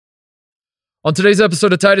On today's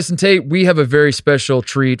episode of Titus and Tate, we have a very special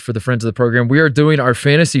treat for the friends of the program. We are doing our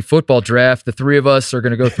fantasy football draft. The three of us are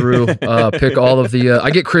going to go through, pick all of the.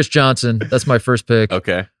 I get Chris Johnson. That's my first pick.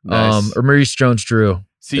 Okay. Nice. Or Maurice Jones-Drew.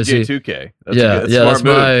 CJ2K.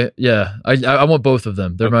 I want both of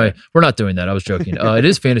them. They're Okay. We're not doing that. I was joking. It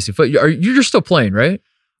is fantasy football. You're still playing, right?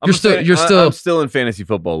 I'm still still in fantasy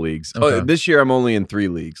football leagues. Okay. This year I'm only in 3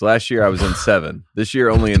 leagues. Last year I was in 7. This year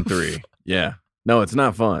only in 3. Yeah. No, it's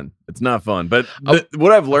not fun. It's not fun. But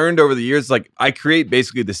what I've learned over the years, like I create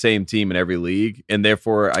basically the same team in every league, and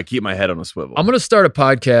therefore I keep my head on a swivel. I'm gonna start a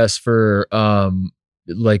podcast for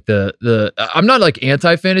like the I'm not like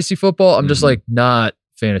anti fantasy football. I'm just like not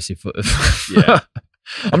fantasy football. Yeah.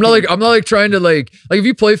 I'm not like trying to like if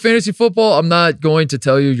you play fantasy football, I'm not going to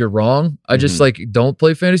tell you you're wrong. I just like don't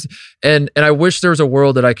play fantasy. And I wish there was a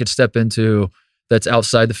world that I could step into that's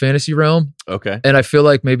outside the fantasy realm. Okay. And I feel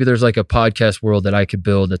like maybe there's like a podcast world that I could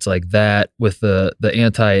build that's like that with the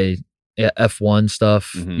anti F1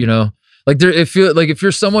 stuff, you know? Like if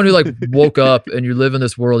you're someone who like woke up and you live in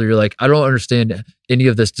this world, you're like, I don't understand any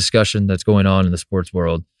of this discussion that's going on in the sports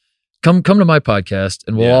world. Come to my podcast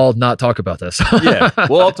and we'll all not talk about this. Yeah.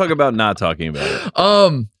 We'll all talk about not talking about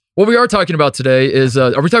it. What we are talking about today is, are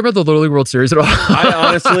we talking about the Little League World Series at all? I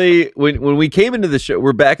honestly, when we came into the show,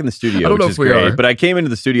 we're back in the studio, I don't know which if is we great. are. But I came into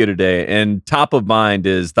the studio today, and top of mind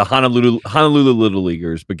is the Honolulu Little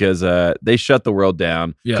Leaguers because they shut the world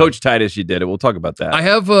down. Yeah. Coach Titus, you did it. We'll talk about that. I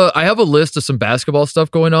have a list of some basketball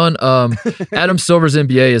stuff going on. Adam Silver's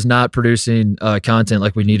NBA is not producing content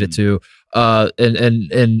like we needed to.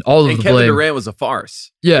 And all of the Kevin blame. Durant was a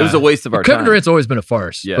farce. Yeah, it was a waste of our time. Kevin Durant's always been a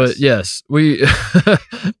farce. Yes. But yes, we.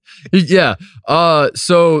 Yeah.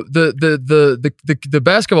 So the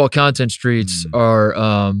basketball content streets are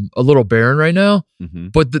a little barren right now.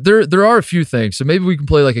 But there are a few things. So maybe we can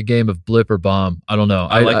play like a game of blip or bomb. I don't know.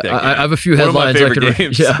 I like that game. I have a few One of my headlines I favorite could.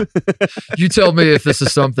 games. Yeah. You tell me if this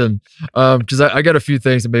is something. Because I got a few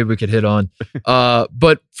things that maybe we could hit on.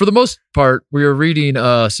 But for the most part, we were reading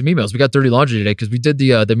some emails. We got Dirty Laundry today because we did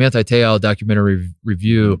the Manti Te'o documentary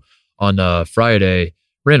review on Friday.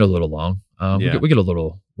 Ran a little long. We get a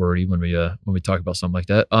little wordy when we talk about something like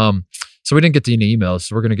that. So we didn't get to any emails,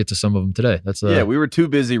 so we're going to get to some of them today. That's we were too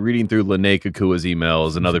busy reading through Lene Kakua's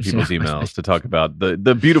emails and other people's emails to talk about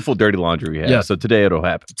the beautiful dirty laundry we have. Yeah. So today it'll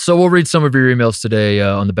happen. So we'll read some of your emails today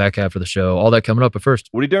on the back half of the show. All that coming up. But first,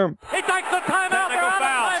 Woody Durham. He takes the timeout.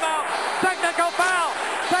 Technical foul.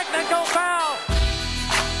 Technical foul.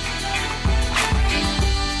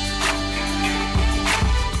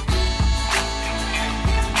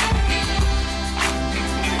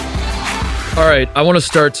 all right, I want to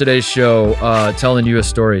start today's show telling you a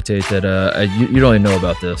story, Tate, that you don't even know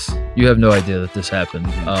about this. You have no idea that this happened.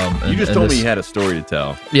 You just told me you had a story to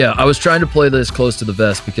tell. Yeah, I was trying to play this close to the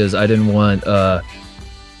vest because I didn't want. I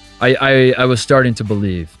was starting to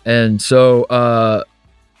believe, and so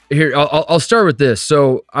here I'll start with this.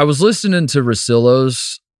 So I was listening to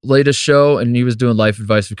Russillo's latest show, and he was doing life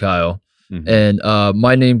advice with Kyle. And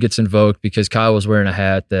my name gets invoked because Kyle was wearing a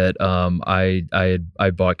hat that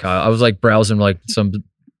I bought Kyle. I was like browsing like some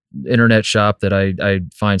internet shop that I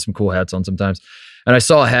find some cool hats on sometimes, and I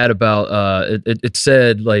saw a hat about it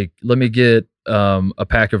said like, let me get a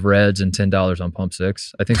pack of Reds and $10 on Pump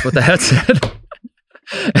 6. I think is what the hat said.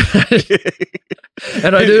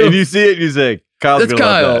 And I do. And you see it, and you say, Kyle's That's gonna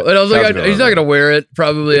love Kyle. that. And I was Kyle's like, he's not going to wear it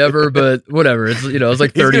probably ever, but whatever. It's, it's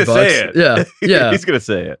like $30. He's gonna say it. Yeah. Yeah. He's going to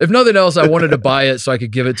say it. If nothing else, I wanted to buy it so I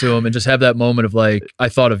could give it to him and just have that moment of like, I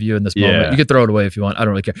thought of you in this moment. Yeah. You could throw it away if you want. I don't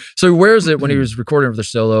really care. So he wears it when he was recording with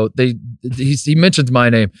Russillo. He mentions my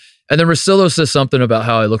name. And then Russillo says something about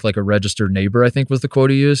how I look like a registered neighbor, I think was the quote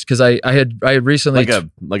he used. Cause I had recently. Like a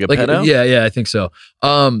pedo? Yeah, I think so.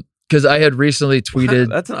 Because I had recently tweeted.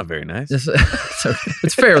 That's not very nice.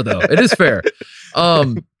 It's fair though. It is fair.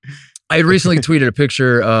 I had recently tweeted a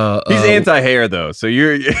picture. He's anti-hair though, so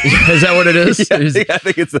you're. Is that what it is? Yeah, I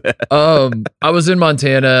think it's that. I was in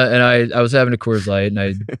Montana and I was having a Coors Light and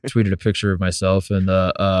I tweeted a picture of myself and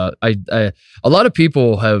a lot of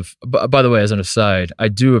people have. By the way, as an aside, I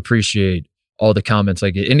do appreciate all the comments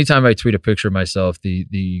I get. Anytime I tweet a picture of myself,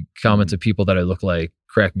 the comments of people that I look like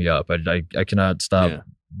crack me up. I cannot stop. Yeah.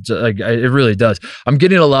 It really does. I'm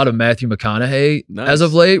getting a lot of Matthew McConaughey as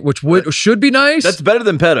of late, which should be nice. That's better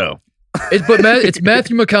than pedo. It's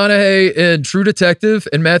Matthew McConaughey in True Detective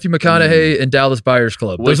and Matthew McConaughey in Dallas Buyers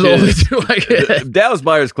Club. Those are the only two I get. Dallas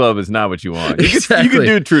Buyers Club is not what you want. Exactly. You can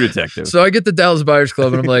do True Detective. So I get the Dallas Buyers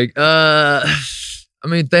Club and I'm like, I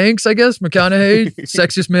mean, thanks, I guess. McConaughey,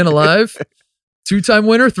 sexiest man alive. 2-time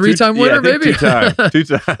winner, 3-time winner, maybe. 2 time.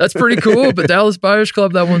 That's pretty cool. But Dallas Buyers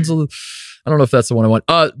Club, that one's a little. don't know if that's the one I want.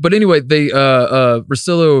 But anyway,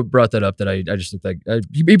 Russillo brought that up that I just looked like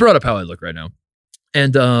he brought up how I look right now.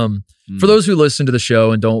 And for those who listen to the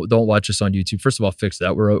show and don't watch us on YouTube, first of all, fix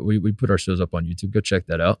that. We put our shows up on YouTube. Go check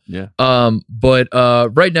that out. Yeah. But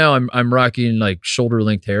right now I'm rocking like shoulder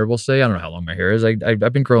length hair. We'll say I don't know how long my hair is.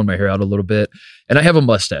 I've been growing my hair out a little bit, and I have a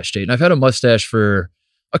mustache, Tate, and I've had a mustache for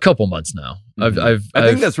a couple months now. I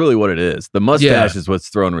think that's really what it is. The mustache is what's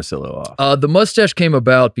throwing Russillo off. The mustache came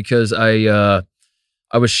about because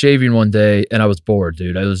I was shaving one day and I was bored,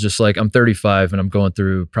 dude. I was just like, I'm 35 and I'm going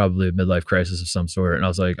through probably a midlife crisis of some sort. And I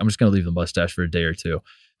was like, I'm just going to leave the mustache for a day or two.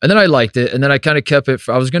 And then I liked it. And then I kind of kept it.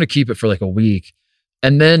 I was going to keep it for like a week.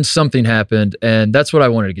 And then something happened. And that's what I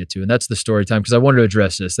wanted to get to. And that's the story time. Because I wanted to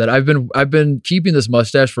address this, that I've been keeping this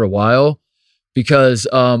mustache for a while because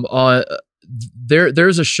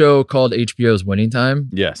there's a show called HBO's Winning Time.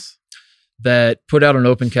 Yes. That put out an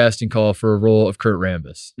open casting call for a role of Kurt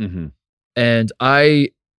Rambis. Mm-hmm. And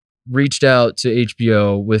I reached out to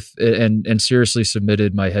HBO and seriously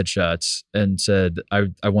submitted my headshots and said,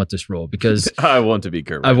 I want this role because I want to be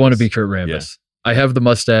Kurt Rambis. I want to be Kurt Rambis. Yeah. I have the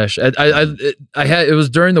mustache. It was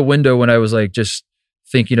during the window when I was like just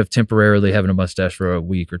thinking of temporarily having a mustache for a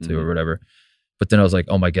week or two or whatever. But then I was like,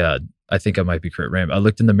 oh my God, I think I might be Kurt Rambis. I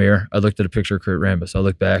looked in the mirror. I looked at a picture of Kurt Rambis. I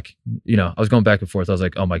looked back, I was going back and forth. I was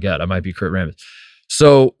like, oh my God, I might be Kurt Rambis.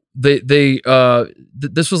 So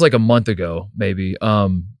this was like a month ago, maybe.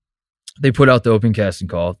 They put out the open casting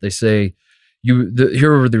call. They say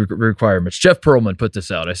here are the requirements. Jeff Pearlman put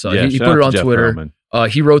this out. I saw he put it on Twitter.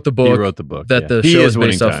 He wrote the book. That the show is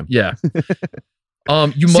based off. Yeah.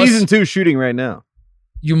 Season 2 shooting right now.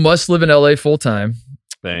 You must live in LA full time.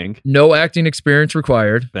 Bang. No acting experience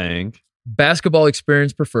required. Bang. Basketball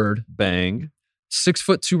experience preferred. Bang.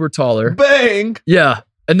 6'2" or taller. Bang. Yeah.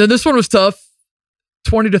 And then this one was tough.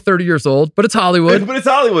 20 to 30 years old, but it's Hollywood. But it's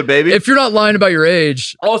Hollywood, baby. If you're not lying about your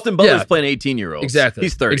age. Austin Butler's playing 18-year-olds. Exactly.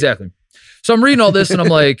 He's 30. Exactly. So I'm reading all this and I'm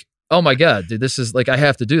like, oh my God, dude, this is like, I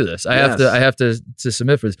have to do this. I have to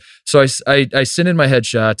submit for this. So I send in my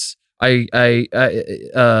headshots. I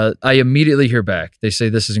immediately hear back. They say,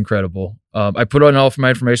 this is incredible. I put on all of my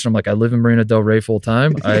information. I'm like, I live in Marina Del Rey full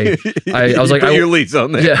time. I was like, your lease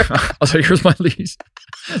on there. Yeah. I was like, here's my lease.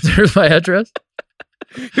 Here's my address.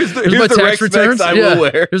 Here's my tax returns. I will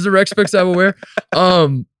wear. Here's the rec specs I will wear.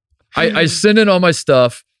 I send in all my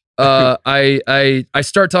stuff. I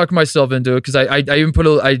start talking myself into it because I even put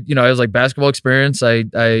I was like basketball experience. I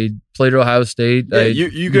played at Ohio State. Yeah,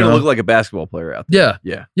 you're gonna look like a basketball player out there.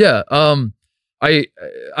 Yeah.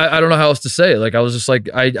 I don't know how else to say it. Like I was just like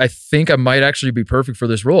I think I might actually be perfect for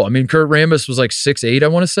this role. I mean, Kurt Rambis was like 6'8", I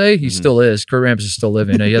want to say. He still is. Kurt Rambis is still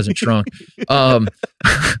living. He hasn't shrunk.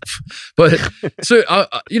 But so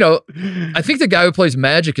I think the guy who plays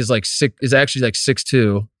Magic is actually like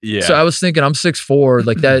 6'2". Yeah. So I was thinking I'm 6'4".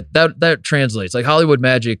 Like that translates. Like Hollywood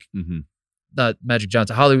Magic. Not Magic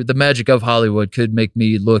Johnson, Hollywood. The magic of Hollywood could make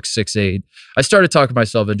me look 6'8". I started talking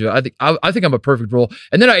myself into it. I think I'm a perfect role.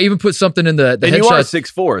 And then I even put something in the and headshot. You are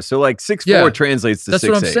 6'4", so like 6'4" translates to 6'8". That's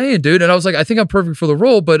what I'm saying, dude. And I was like, I think I'm perfect for the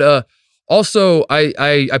role. But also,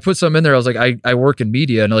 I put something in there. I was like, I work in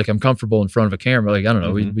media and like I'm comfortable in front of a camera. Like I don't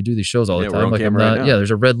know, we do these shows all the time. We're on like camera right now. Yeah,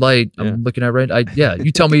 there's a red light. I'm looking at red.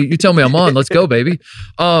 You tell me I'm on. Let's go, baby.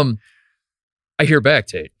 I hear back,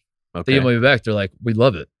 Tate. Okay. They email me back. They're like, we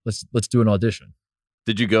love it. Let's do an audition.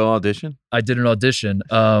 Did you go audition? I did an audition.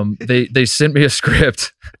 They sent me a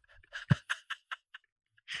script.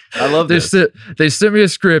 I love this. They sent me a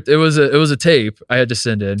script. It was a tape I had to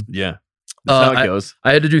send in. Yeah, that's how it goes.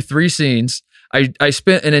 I had to do 3 scenes. I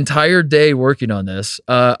spent an entire day working on this.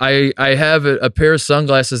 I have a pair of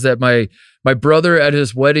sunglasses that my brother at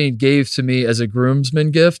his wedding gave to me as a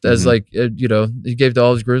groomsman gift, as like he gave to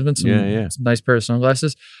all his groomsmen some nice pair of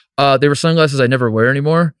sunglasses. They were sunglasses I never wear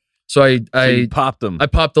anymore. So I popped them. I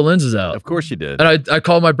popped the lenses out. Of course you did. And I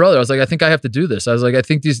called my brother. I was like, I think I have to do this. I was like, I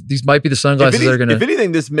think these might be the sunglasses that are gonna. If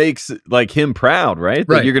anything, this makes like him proud, right?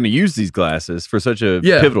 That you're gonna use these glasses for such a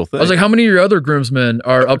pivotal thing. I was like, how many of your other groomsmen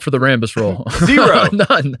are up for the Rambis role? 0.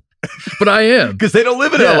 None. But I am. Because they don't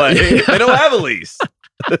live in LA. Yeah. They don't have a lease.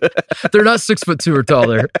 They're not 6'2" or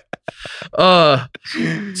taller.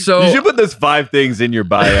 So you should put those 5 things in your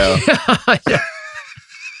bio.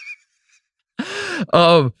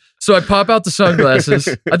 So I pop out the sunglasses.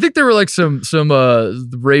 I think they were like some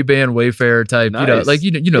Ray-Ban Wayfarer type, nice. Like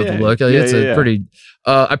the look. It's a pretty.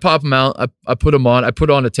 I pop them out. I put them on. I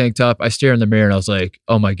put on a tank top. I stare in the mirror and I was like,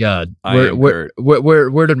 "Oh my God, where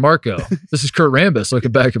did Mark go? This is Kurt Rambis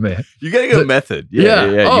looking back at me." You gotta go method.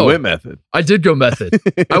 Yeah. You went method. I did go method.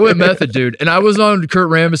 I went method, dude. And I was on Kurt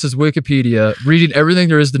Rambis's Wikipedia, reading everything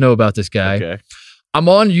there is to know about this guy. Okay. I'm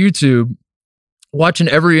on YouTube. watching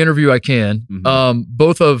every interview I can,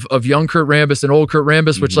 both of young Kurt Rambis and old Kurt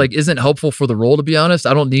Rambis, which like isn't helpful for the role, to be honest.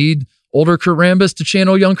 I don't need older Kurt Rambis to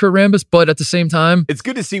channel young Kurt Rambis, but at the same time, it's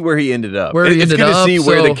good to see where he ended up. It's good to see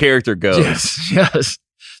where the character goes. Yes.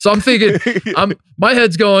 So I'm thinking, my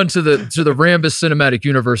head's going to the Rambis cinematic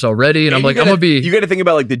universe already, and I'm like, I'm gonna be. You got to think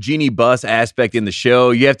about like the Jeannie Buss aspect in the show.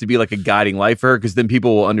 You have to be like a guiding light for her, because then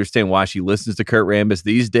people will understand why she listens to Kurt Rambis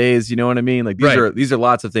these days. You know what I mean? Like these are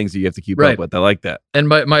lots of things that you have to keep up with. I like that. And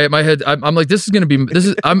my head, I'm like, this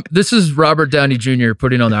is Robert Downey Jr.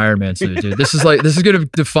 putting on the Iron Man suit, dude. This is going to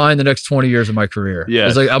define the next 20 years of my career. Yeah,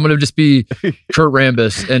 it's like I'm going to just be Kurt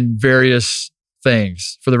Rambis and various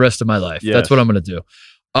things for the rest of my life. Yes. That's what I'm going to do.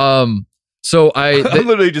 So I'm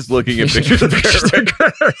literally just looking at pictures of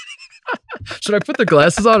Kurt. Should I put the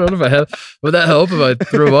glasses on? I don't know if I have. Would that help if I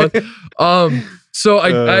threw them on? So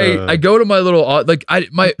I go to my little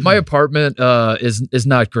my apartment is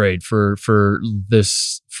not great for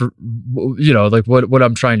this, for like what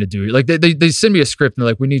I'm trying to do. Like they send me a script and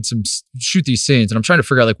they're like, we need shoot these scenes, and I'm trying to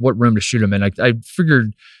figure out like what room to shoot them in. I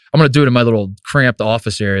figured I'm gonna do it in my little cramped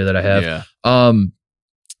office area that I have. Yeah.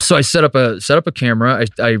 So I set up a camera.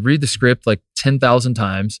 I read the script like 10,000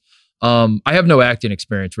 times. I have no acting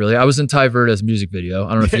experience really. I was in Ty Verda's music video. I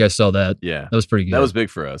don't know if you guys saw that. Yeah, that was pretty good. That was big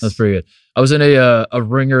for us. That was pretty good. I was in a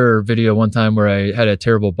Ringer video one time where I had a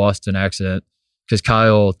terrible Boston accent because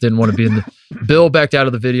Kyle didn't want to be in the. Bill backed out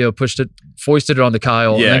of the video, foisted it onto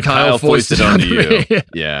Kyle. Yeah, and then Kyle foisted it onto you.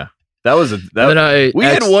 Yeah. We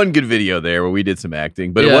had one good video there where we did some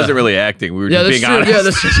acting, but it wasn't really acting. We were just being honest. Yeah,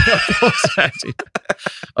 that was acting.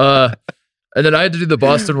 And then I had to do the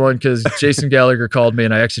Boston one because Jason Gallagher called me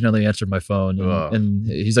and I accidentally answered my phone. And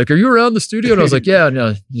he's like, "Are you around the studio?" And I was like, "Yeah,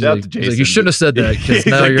 no." He's like, "You shouldn't have said that because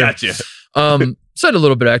now you're." Gotcha. So I had a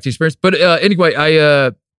little bit of acting experience, but anyway,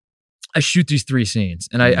 I shoot these 3 scenes,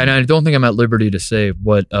 and I don't think I'm at liberty to say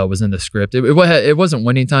what was in the script. It wasn't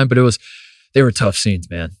winning time, but they were tough scenes,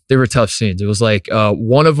 man. They were tough scenes. It was like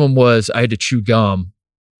one of them was I had to chew gum.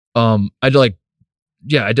 It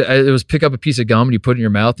was pick up a piece of gum and you put it in your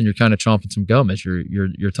mouth and you're kind of chomping some gum as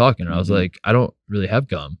you're talking. And I was like, I don't really have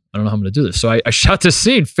gum. I don't know how I'm going to do this. So I shot this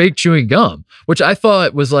scene, fake chewing gum, which I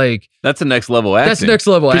thought was like, that's the next level acting. That's next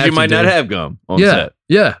level acting. Because you might not have gum on set.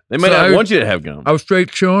 Yeah. They might not want you to have gum. I was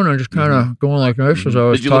straight chewing and just kind of going like this as I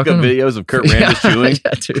was talking. Did you look up videos of Kurt Rambis chewing?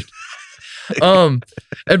 Yeah, dude.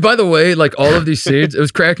 And by the way, like all of these scenes, it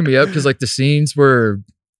was cracking me up because like the scenes were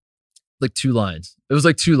like 2 lines. It was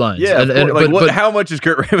like 2 lines. Yeah, how much is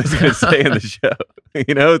Kurt Rambis going to say in the show?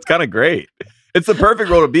 It's kind of great. It's the perfect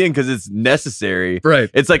role to be in because it's necessary. Right.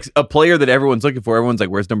 It's like a player that everyone's looking for. Everyone's like,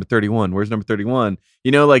 "Where's number 31? Where's number 31?"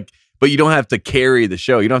 But you don't have to carry the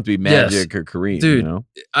show. You don't have to be Magic or Kareem. Dude,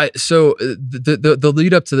 so the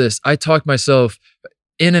lead up to this, I talked myself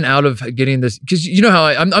in and out of getting this because you know how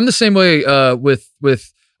I'm the same way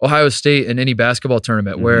with Ohio State in any basketball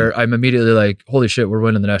tournament where I'm immediately like, holy shit, we're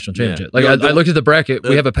winning the national championship. Like I looked at the bracket,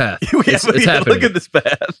 we have a path. It's happening. Look at this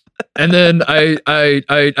path. And then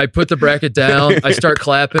I put the bracket down. I start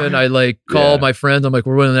clapping. I like call my friends. I'm like,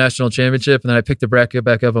 we're winning the national championship. And then I pick the bracket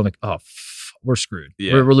back up. I'm like, oh, we're screwed.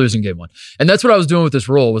 Yeah. We're losing game 1. And that's what I was doing with this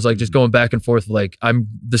role was like just going back and forth. Like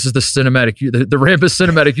this is the the Rambis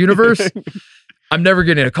cinematic universe. I'm never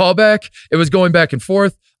getting a call back. It was going back and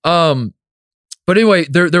forth. But anyway,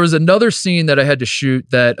 there was another scene that I had to shoot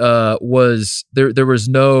that was there was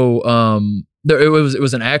no it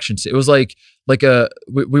was an action scene. It was like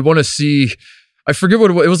we want to see, I forget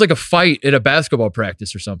what it was like a fight at a basketball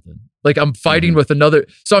practice or something. Like I'm fighting with another.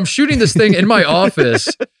 So I'm shooting this thing in my office.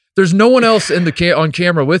 There's no one else in on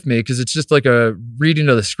camera with me because it's just like a reading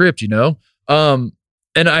of the script,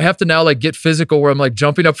 and I have to now like get physical where I'm like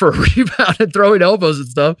jumping up for a rebound and throwing elbows and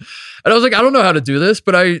stuff. And I was like, I don't know how to do this,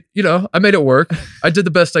 but I made it work. I did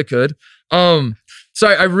the best I could. So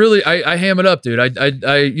I really ham it up, dude.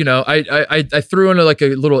 I threw in like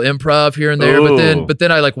a little improv here and there, but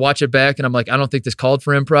then I like watch it back and I'm like, I don't think this called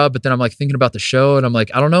for improv. But then I'm like thinking about the show and I'm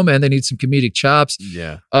like, I don't know, man. They need some comedic chops.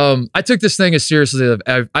 Yeah. I took this thing as seriously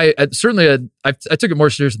as I took it more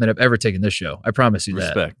seriously than I've ever taken this show. I promise you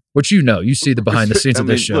that. Respect. Which you see the behind the scenes of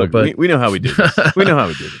this show. Look, but we know how we do this. We know how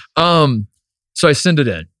we do this. So I send it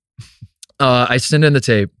in. I send in the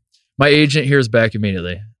tape. My agent hears back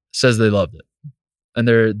immediately, says they loved it. And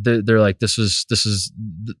they're like, this is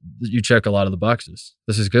you check a lot of the boxes.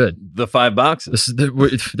 This is good. The 5 boxes. This is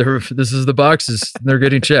the boxes. They're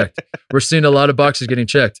getting checked. We're seeing a lot of boxes getting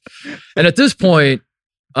checked. And at this point,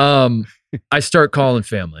 I start calling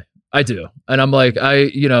family. I do, and I'm like,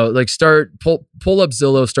 start pull up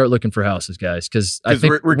Zillow, start looking for houses, guys, because I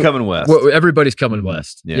think we're coming west. Everybody's coming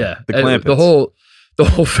west. Yeah. The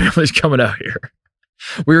whole family's coming out here.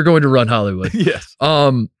 We were going to run Hollywood. Yes.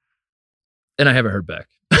 And I haven't heard back.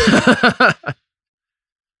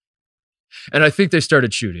 And I think they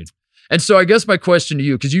started shooting. And so I guess my question to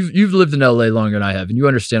you, because you've lived in LA longer than I have, and you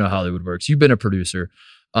understand how Hollywood works. You've been a producer.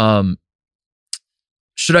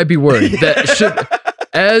 Should I be worried that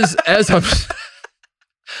as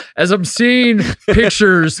I'm seeing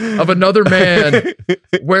pictures of another man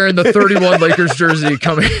wearing the 31 Lakers jersey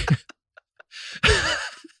coming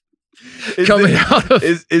out of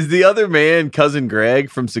is the other man cousin Greg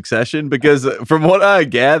from Succession? Because from what I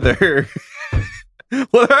gather,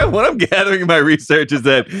 what I'm gathering in my research is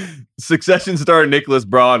that Succession star Nicholas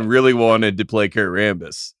Braun really wanted to play Kurt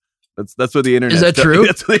Rambis. That's what the internet is that true?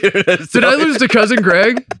 That's what the internet Did I lose to cousin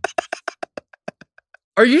Greg?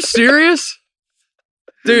 Are you serious?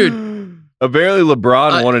 Dude. Apparently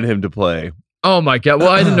LeBron wanted him to play. Oh my God. Well,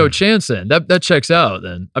 I didn't know chance then. That checks out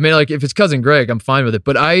then. I mean, like if it's cousin Greg, I'm fine with it.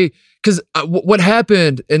 But because what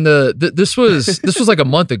happened in this was like a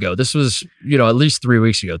month ago. This was, at least 3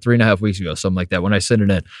 weeks ago, 3.5 weeks ago, something like that when I sent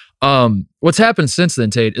it in. What's happened since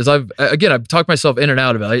then, Tate, is I've talked myself in and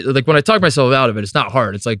out of it. Like when I talk myself out of it, it's not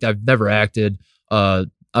hard. It's like I've never acted.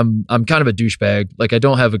 I'm kind of a douchebag. Like I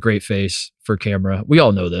don't have a great face for camera. We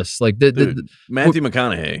all know this. Like Dude, Matthew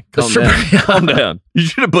McConaughey, calm down. You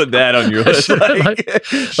should have put that on your list.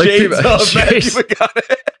 Shades of Matthew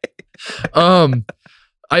McConaughey.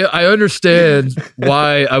 I understand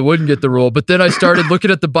why I wouldn't get the role, but then I started looking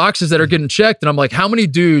at the boxes that are getting checked, and I'm like, how many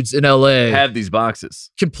dudes in LA have these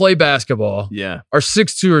boxes? Can play basketball? Yeah, are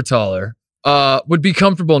 6'2" or taller? Would be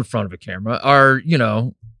comfortable in front of a camera? Are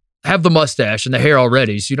have the mustache and the hair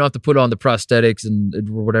already, so you don't have to put on the prosthetics and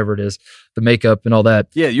whatever it is, the makeup and all that.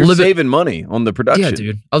 Yeah, you're saving money on the production. Yeah,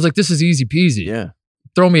 dude. I was like, this is easy peasy. Yeah.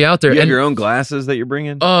 Throw me out there. You have your own glasses that you're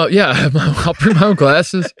bringing? Yeah, I'll bring my own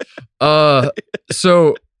glasses.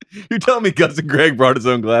 So you're telling me cousin Greg brought his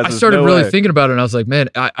own glasses? I started really thinking about it, and I was like, man,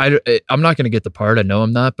 I'm not going to get the part. I know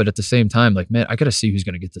I'm not, but at the same time, like, man, I got to see who's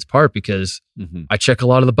going to get this part because I check a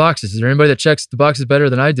lot of the boxes. Is there anybody that checks the boxes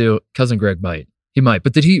better than I do? Cousin Greg might. He might,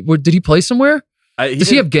 but did he play somewhere? Does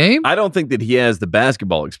he have game? I don't think that he has the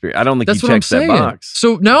basketball experience. I don't think That's he what checks I'm saying. that box.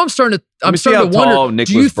 So now I'm starting to wonder.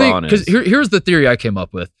 Do you think? Because here's the theory I came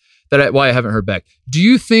up with why I haven't heard back. Do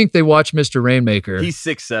you think they watch Mr. Rainmaker? He's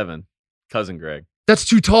 6'7", cousin Greg. That's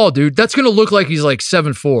too tall, dude. That's gonna look like he's like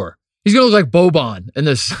 7'4". He's gonna look like Boban in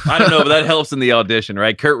this. I don't know, but that helps in the audition,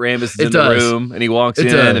 right? Kurt Rambis is in the room, and he walks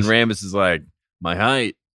in, and Rambis is like, my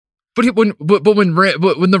height. But when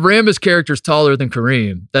the Rambis character's taller than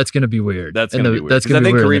Kareem, that's going to be weird. That's going to be weird. That's going to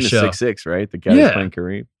be weird. I think Kareem is 6'6", right? The guy who's playing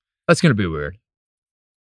Kareem. That's going to be weird.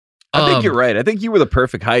 I think you're right. I think you were the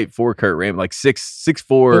perfect height for Kurt Rambis, like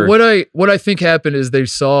 6'4". But what I think happened is they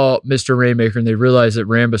saw Mr. Rainmaker and they realized that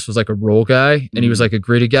Rambis was like a role guy and he was like a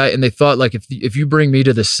gritty guy, and they thought like if you bring me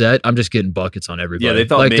to the set, I'm just getting buckets on everybody. Yeah, they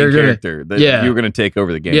thought like main character that you were going to take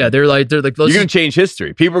over the game. Yeah, they're like you're going to change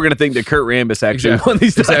history. People are going to think that Kurt Rambis actually won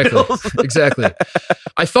these titles. Exactly.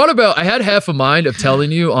 I had half a mind of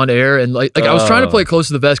telling you on air, and like I was trying to play close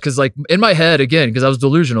to the vest because like in my head again, because I was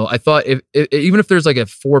delusional, I thought if even if there's like a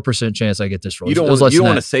 4% chance I get this role, you don't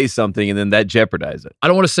want to say something and then that jeopardize it. I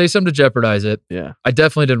don't want to say something to jeopardize it. Yeah, I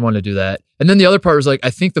definitely didn't want to do that. And then the other part was like,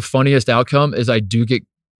 I think the funniest outcome is I do get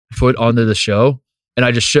put onto the show, and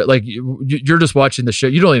I just like you're just watching the show,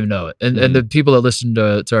 you don't even know it, and the people that listen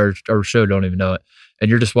to our show don't even know it,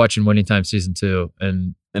 and you're just watching Winning Time Season 2,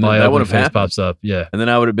 and my ugly face pops up. Yeah, and then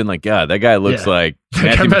I would have been like, God, that guy looks like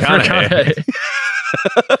Matthew McConaughey.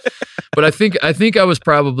 But I think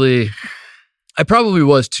I probably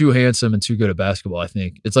was too handsome and too good at basketball. I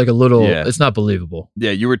think it's like a little. Yeah. It's not believable.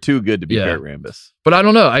 Yeah, you were too good to be Kurt Rambis. But I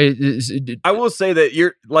don't know. I will say that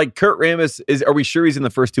you're like Kurt Rambis is. Are we sure he's in the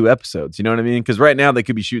first 2 episodes? You know what I mean? Because right now they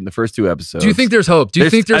could be shooting the first 2 episodes. Do you think there's hope? Do you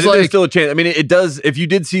think there's still a chance? I mean, it does. If you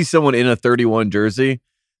did see someone in a 31 jersey,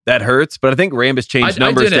 that hurts. But I think Rambis changed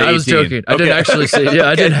numbers to 18. I was joking. I didn't actually see. Yeah,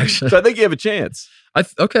 I didn't actually. So I think you have a chance.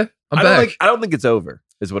 Okay, I'm back. I don't think it's over.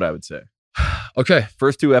 Is what I would say. Okay,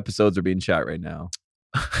 first 2 episodes are being shot right now.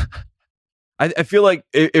 I feel like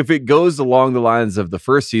if it goes along the lines of the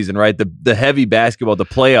first season, right, the heavy basketball, the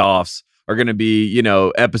playoffs are going to be,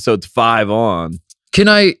 episodes 5 on. Can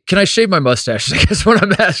I shave my mustache? I guess what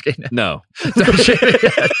I'm asking. No. Don't shave it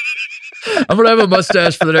yet. I'm going to have a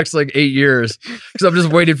mustache for the next 8 years because I'm just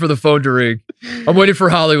waiting for the phone to ring. I'm waiting for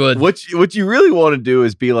Hollywood. What you really want to do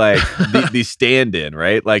is be like the stand-in,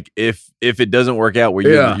 right? Like if it doesn't work out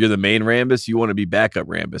where you're the main Rambis, you want to be backup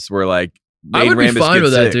Rambis where I would be fine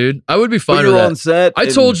with that, dude. I would be fine with that. Set I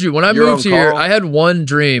told you when I moved here, call. I had one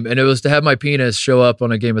dream, and it was to have my penis show up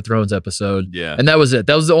on a Game of Thrones episode. Yeah, and that was it.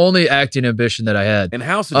 That was the only acting ambition that I had. And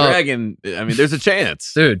House of Dragon, I mean, there's a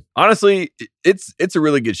chance, dude. Honestly, it's a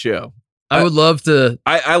really good show. I would love to.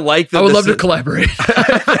 I like that. I would love to collaborate.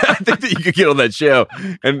 I think that you could get on that show.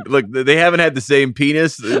 And look, they haven't had the same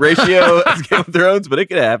penis ratio as Game of Thrones, but it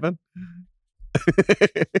could happen.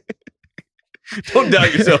 Don't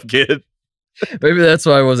doubt yourself, kid. Maybe that's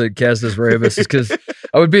why I wasn't cast as Rambus, is because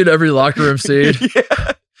I would be in every locker room scene.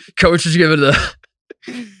 Yeah. Coach is giving the.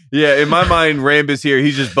 Yeah, in my mind, Rambus here,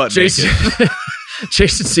 he's just butt naked.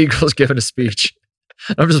 Jason Segel's giving a speech.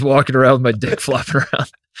 I'm just walking around with my dick flopping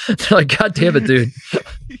around. They're like, God damn it, dude.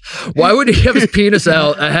 Why would he have his penis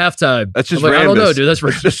out at halftime? That's just Rambus. I don't know, dude. That's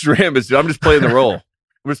just Rambus, dude. I'm just playing the role.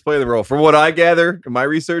 I'm just playing the role. From what I gather in my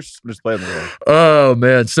research, I'm just playing the role. Oh,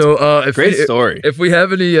 man. So great story. If we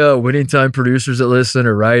have any winning time producers that listen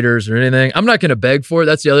or writers or anything, I'm not going to beg for it.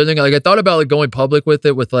 That's the other thing. Like, I thought about like going public with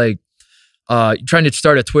it, with like trying to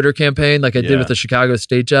start a Twitter campaign like I did with the Chicago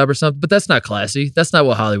State job or something, but that's not classy. That's not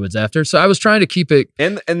what Hollywood's after. So I was trying to keep it.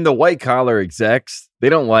 And the white collar execs, they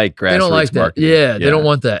don't like grassroots. They don't like that. Marketing. Yeah, they don't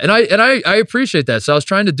want that. And I appreciate that. So I was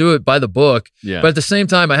trying to do it by the book. Yeah. But at the same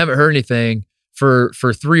time, I haven't heard anything for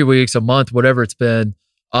 3 weeks, a month, whatever it's been.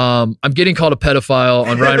 I'm getting called a pedophile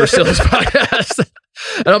on Ryan Russillo's podcast.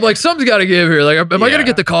 And I'm like, something's got to give here. Like, am I going to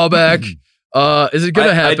get the call back? Is it going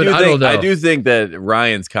to happen? I don't know. I do think that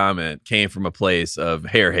Ryan's comment came from a place of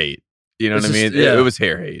hair hate. You know what I mean? Yeah. It was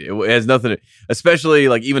hair hate. It has nothing to, especially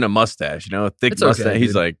like even a mustache, you know, a thick mustache. Okay,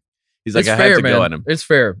 he's like, I fair, have to man. go at him. It's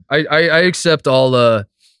fair. I accept all, I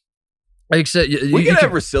accept. We can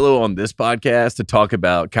have Russillo on this podcast to talk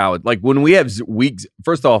about college. Like when we have weeks,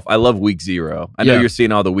 first off, I love week 0. I know you're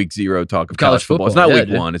seeing all the week 0 talk of college football. It's not week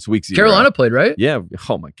 1, it's week 0. Carolina played, right? Yeah.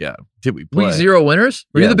 Oh my God. Did we play? Week 0 winners?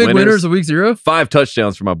 Were you the big winners of week 0? 5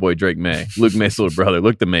 touchdowns for my boy Drake May. Luke May's little brother.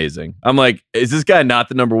 Looked amazing. I'm like, is this guy not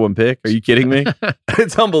the number 1 pick? Are you kidding me?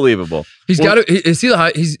 It's unbelievable. He's got to. Is he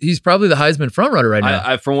the? He's probably the Heisman frontrunner right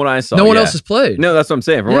now. From what I saw, no one else has played. No, that's what I'm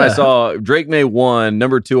saying. From what I saw, Drake May 1,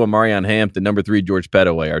 number 2 Omarion Hampton, number 3 George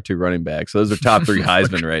Pettaway, our 2 running backs. So those are top 3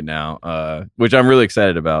 Heisman right now, which I'm really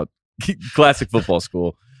excited about. Classic football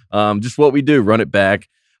school. Just what we do, run it back.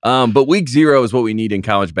 But week 0 is what we need in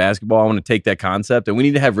college basketball. I want to take that concept, and we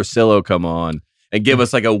need to have Russillo come on and give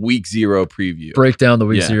us like a week 0 preview. Break down the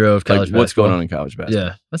week 0 of college basketball. What's going on in college basketball.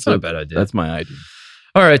 Yeah, that's not a bad idea. That's my idea.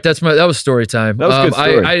 All right, that was story time. That was a good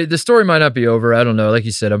story. The story might not be over. I don't know. Like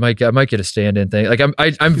you said, I might get a stand-in thing. Like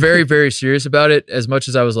I'm very, very serious about it. As much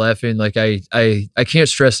as I was laughing, like I can't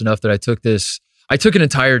stress enough that I took an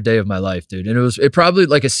entire day of my life, dude. And it probably,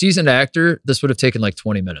 like a seasoned actor, this would have taken like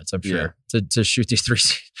 20 minutes, I'm sure, to shoot these 3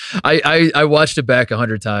 scenes. I watched it back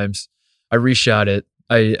 100 times. I reshot it.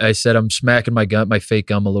 I said, I'm smacking my fake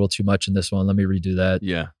gum a little too much in this one. Let me redo that.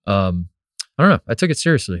 Yeah. I don't know. I took it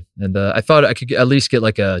seriously. And I thought I could at least get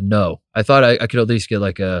like a no. I thought I could at least get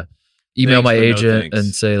like a email my agent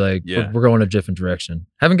and say like, we're going a different direction.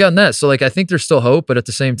 Haven't gotten that. So like, I think there's still hope, but at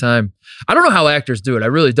the same time, I don't know how actors do it. I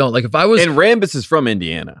really don't. Like if I was... And Rambus is from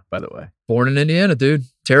Indiana, by the way. Born in Indiana, dude.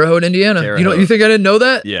 Terre Haute, Indiana. You think I didn't know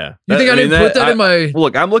that? Yeah. You think I didn't put that in my... Well,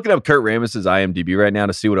 look, I'm looking up Kurt Rambus's IMDb right now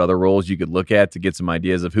to see what other roles you could look at to get some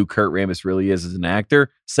ideas of who Kurt Rambus really is as an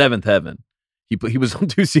actor. Seventh Heaven. He was on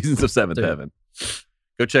 2 seasons of Seventh Heaven.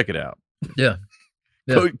 Go check it out. Yeah.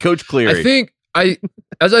 Coach Cleary. I think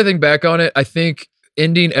as I think back on it, I think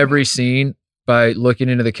ending every scene by looking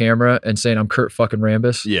into the camera and saying, I'm Kurt fucking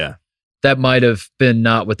Rambus. Yeah. That might have been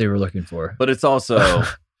not what they were looking for. But it's also...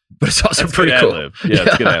 pretty cool. Yeah,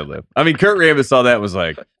 it's good ad-lib. I mean, Kurt Rambus saw that was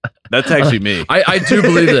like, that's actually me. I do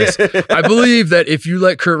believe this. I believe that if you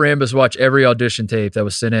let Kurt Rambus watch every audition tape that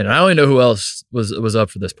was sent in, and I only know who else was up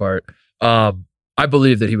for this part, I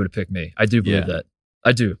believe that he would have picked me. I do believe that.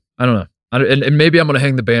 I do. I don't know. And maybe I'm going to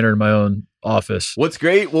hang the banner in my own office. What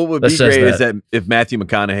would be great is that if Matthew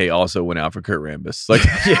McConaughey also went out for Kurt Rambus. Like,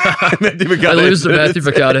 Matthew McConaughey. I lose to Matthew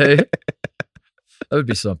McConaughey. That would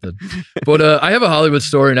be something. But I have a Hollywood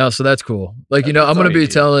story now, so that's cool. Like, I'm going to be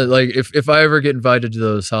telling, like, if I ever get invited to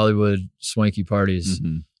those Hollywood swanky parties,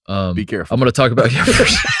 be careful. I'm going to talk about you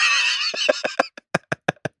first.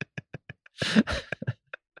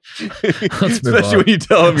 Especially when you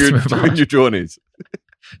tell them you're in your 20s.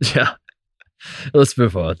 Yeah. Let's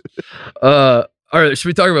move on. All right, should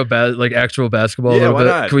we talk about actual basketball a little bit?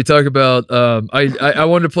 Not? Can we talk about I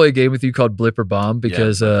wanted to play a game with you called Blip or Bomb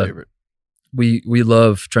because we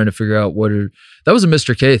love trying to figure out that was a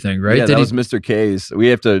Mr. K thing, right? Yeah, that was Mr. K's. We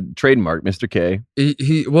have to trademark Mr. K.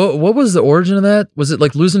 What was the origin of that? Was it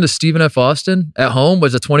like losing to Stephen F. Austin at home?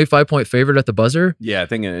 Was a 25-point favorite at the buzzer? Yeah, I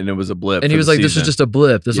think, and it was a blip. And he was like, "This is just a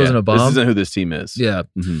blip. This wasn't a bomb. This isn't who this team is." Yeah.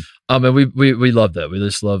 Mm-hmm. And we love that. We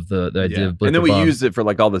just love the idea of blip. And then we bomb. used it for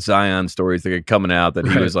like all the Zion stories that are coming out that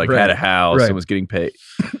he was like had a house and was getting paid.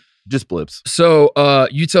 Just blips. So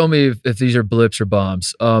you tell me if these are blips or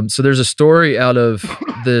bombs. So there's a story out of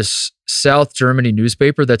this South Germany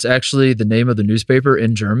newspaper that's actually the name of the newspaper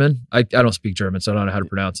in German. I don't speak German, so I don't know how to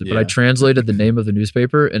pronounce it, but I translated the name of the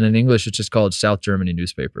newspaper, and in English it's just called South Germany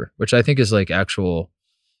newspaper, which I think is like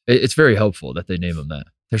it's very helpful that they name them that.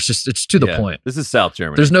 It's to the point. This is South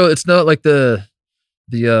Germany. It's not like the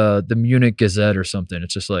Munich Gazette or something.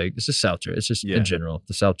 It's just like, it's just South Germany. It's just in general,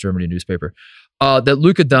 the South Germany newspaper. That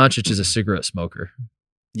Luka Doncic is a cigarette smoker.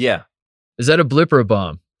 Yeah. Is that a blip or a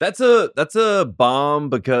bomb? That's a bomb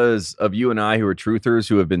because of you and I who are truthers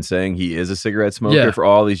who have been saying he is a cigarette smoker for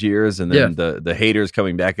all these years. And then the haters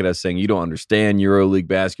coming back at us saying, you don't understand EuroLeague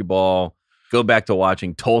basketball. Go back to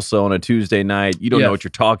watching Tulsa on a Tuesday night. You don't know what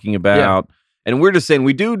you're talking about. Yeah. And we're just saying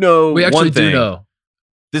we do know we actually one thing. Do know.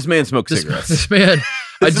 This man smokes cigarettes. This man,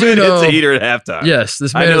 this man hits a heater at halftime. Yes,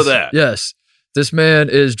 this man. I know that. Yes, this man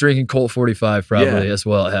is drinking Colt 45 probably as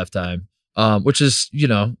well at halftime. Which is, you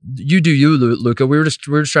do you, Luka. We're just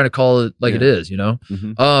trying to call it like it is,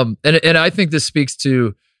 Mm-hmm. And I think this speaks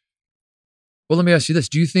to. Well, let me ask you this: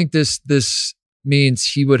 do you think this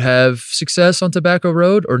means he would have success on Tobacco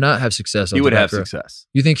Road or not have success on Tobacco Road? He would have success.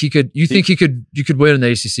 You think he could? You think you could win in the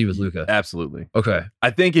ACC with Luka? Absolutely. Okay. I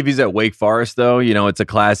think if he's at Wake Forest, though, it's a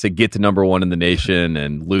classic get to number one in the nation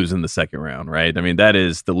and lose in the second round, right? I mean, that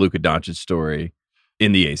is the Luka Doncic story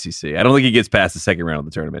in the ACC. I don't think he gets past the second round of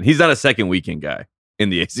the tournament. He's not a second weekend guy in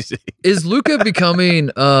the ACC. Is Luka becoming?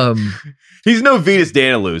 He's no Vitas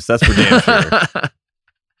Danilus. That's for damn sure.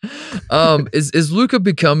 Is Luka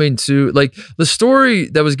becoming too, like, the story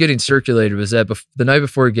that was getting circulated was that the night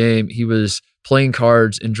before a game he was playing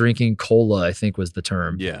cards and drinking cola, I think was the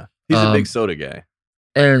term. Yeah, he's a big soda guy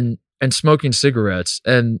and smoking cigarettes.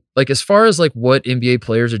 And like, as far as like what NBA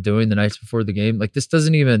players are doing the nights before the game, like this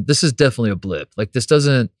is definitely a blip. Like this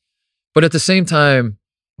doesn't. But at the same time,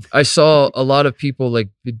 I saw a lot of people like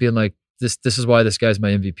being like, this is why this guy's my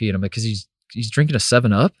MVP, and I'm like, because he's drinking a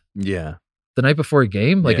 7-Up. Yeah. The night before a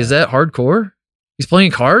game? Like, is that hardcore? He's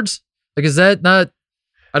playing cards? Like, is that not?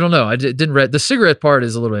 I don't know. I didn't read. The cigarette part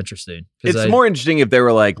is a little interesting. It's more interesting if they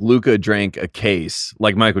were like, Luka drank a case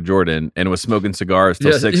like Michael Jordan and was smoking cigars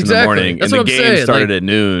till 6 in the morning. That's and what the I'm game saying. started at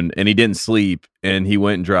noon and he didn't sleep and he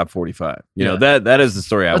went and dropped 45. That is the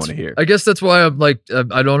story I want to hear. I guess that's why I'm like,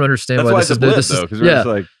 I don't understand why this is blip, though, because we're just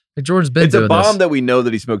like Jordan's been it's doing a bomb this. that we know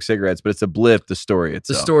that he smokes cigarettes, but it's a blip, the story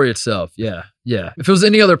itself. The story itself, yeah. If it was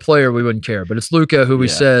any other player, we wouldn't care. But it's Luka, who we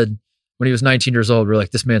said when he was 19 years old, we're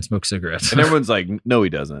like, this man smokes cigarettes. And everyone's like, no, he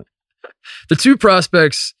doesn't. The two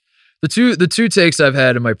prospects, the two takes I've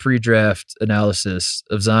had in my pre-draft analysis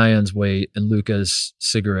of Zion's weight and Luka's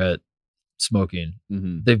cigarette smoking,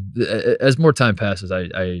 they've, as more time passes,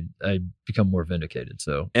 I become more vindicated.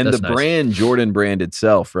 So, and the brand, Jordan brand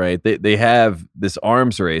itself, right? They have this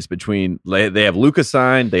arms race between, they have Luka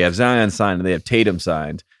signed, they have Zion signed, and they have Tatum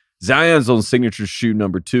signed. Zion's on signature shoe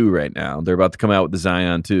number 2 right now. They're about to come out with the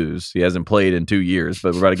Zion 2s. He hasn't played in 2 years,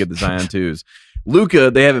 but we're about to get the Zion 2s. Luka,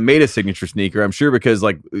 they haven't made a signature sneaker. I'm sure because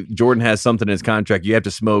like Jordan has something in his contract. You have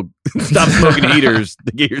to stop smoking heaters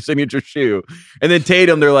to get your signature shoe. And then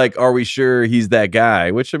Tatum, they're like, are we sure he's that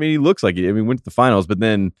guy? Which, I mean, he looks like it. I mean, went to the finals, but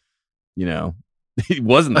then, he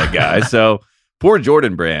wasn't that guy. So poor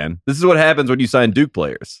Jordan brand. This is what happens when you sign Duke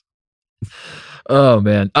players. Oh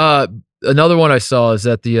man. Another one I saw is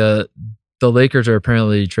that the Lakers are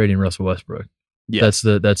apparently trading Russell Westbrook. Yeah. That's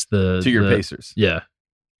the to your Pacers. Yeah.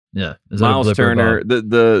 Yeah. Miles Turner,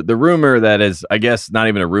 the rumor that is, I guess, not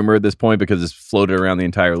even a rumor at this point because it's floated around the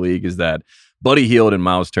entire league, is that Buddy Hield and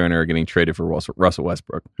Miles Turner are getting traded for Russell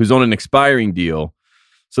Westbrook, who's on an expiring deal.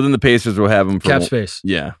 So then the Pacers will have him for cap space.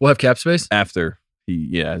 Yeah. We'll have cap space after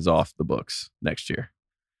he is off the books next year.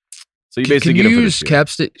 So you basically get him for this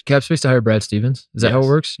year. Cap space to hire Brad Stevens? Is that how it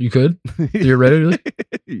works? You could? You're ready?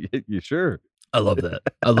 You sure? I love that.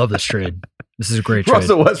 I love this trade. This is a great trade.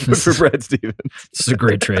 Russell Westbrook for Brad Stevens. This is a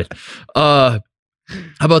great trade. How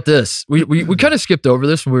about this? We kind of skipped over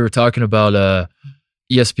this when we were talking about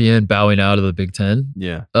ESPN bowing out of the Big Ten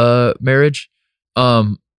marriage.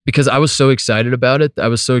 Because I was so excited about it. I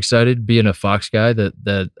was so excited being a Fox guy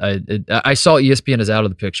that I saw ESPN as out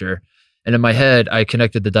of the picture. And in my head, I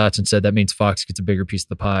connected the dots and said that means Fox gets a bigger piece of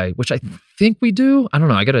the pie, which I think we do. I don't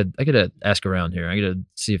know. I gotta ask around here. I gotta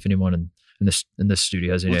see if anyone in in this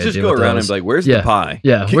studio has any Let's idea. just go what that around and was. be like, "Where's Yeah. the pie?"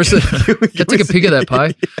 Yeah, where's the? Can I take a peek of that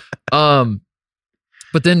pie?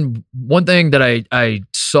 But then one thing that I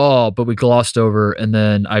saw, but we glossed over, and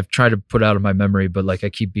then I've tried to put out of my memory, but like I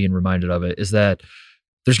keep being reminded of it, is that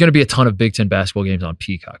there's going to be a ton of Big Ten basketball games on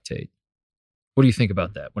Peacock, Tate. What do you think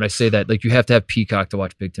about that? When I say that, like, you have to have Peacock to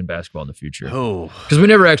watch Big Ten basketball in the future. Oh, Because we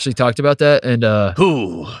never actually talked about that, and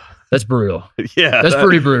ooh, that's brutal. yeah, That's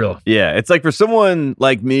pretty brutal. Yeah, it's like for someone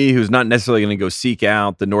like me who's not necessarily going to go seek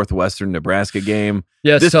out the Northwestern Nebraska game.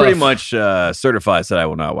 Yeah, it's This tough. pretty much certifies that I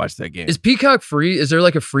will not watch that game. Is Peacock free? Is there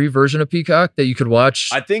like a free version of Peacock that you could watch?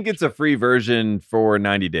 I think it's a free version for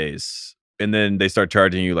 90 days. And then they start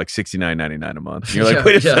charging you like $69.99 a month. And you're like, Yeah,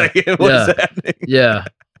 wait a yeah, second, what's happening? Yeah.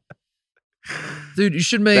 Dude, you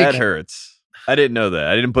should make... That hurts. I didn't know that.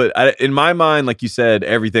 I didn't put in my mind, like you said,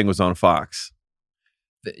 everything was on Fox.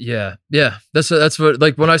 Yeah. That's what,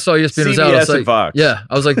 like, when I saw ESPN was out, I CBS was like, and Fox. yeah,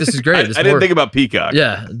 I was like, this is great. It's I didn't more- think about Peacock.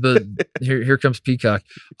 Yeah, but here comes Peacock.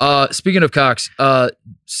 Speaking of Cox,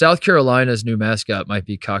 South Carolina's new mascot might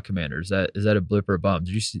be Cock Commander. Is that a blip or a bomb?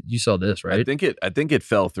 You saw this, right? I think it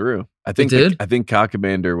fell through. I think did? I think Cock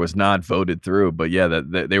Commander was not voted through, but yeah,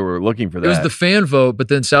 that they were looking for that. It was the fan vote, but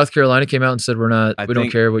then South Carolina came out and said we don't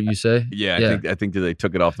think- care what you say. yeah, I think that they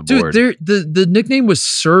took it off the Dude, board. the nickname was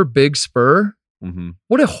Sir Big Spur. Mhm.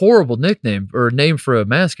 What a horrible nickname or name for a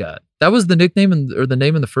mascot. That was the nickname or the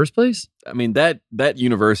name in the first place? I mean, that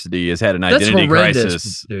university has had an That's identity horrendous,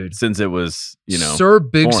 crisis dude. since it was, Sir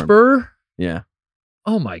Big formed. Spur? Yeah.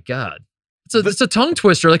 Oh my God. It's a tongue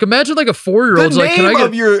twister. Like, imagine like a 4-year-old's The like, name can I get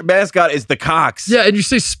of your mascot is the Cox. Yeah, and you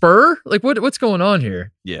say Spur? Like, what's going on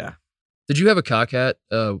here? Yeah. Did you have a Cox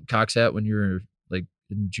hat when you were like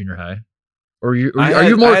in junior high? Or are you I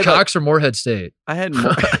had- more I had, Cox or Morehead State? I had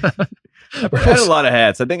more. I had a lot of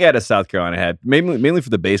hats. I think I had a South Carolina hat, mainly for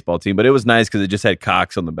the baseball team, but it was nice because it just had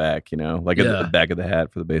Cox on the back, like at Yeah. the back of the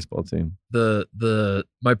hat for the baseball team.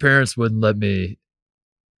 My parents wouldn't let me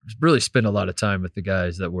really spend a lot of time with the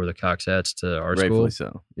guys that wore the Cox hats to our Rightfully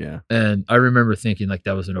school. so. Yeah. And I remember thinking like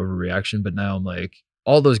that was an overreaction, but now I'm like,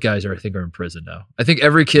 all those guys are in prison now. I think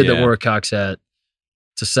every kid that Yeah. wore a Cox hat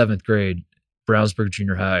to 7th grade, Brownsburg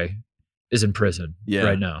Junior High, is in prison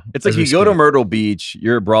right now. It's like as we you go to speak. Myrtle Beach,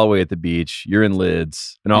 you're at Broadway at the beach, you're in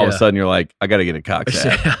Lids, and all of a Yeah. sudden you're like, I got to get a Cox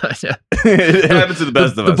hat. Yeah. It happens to the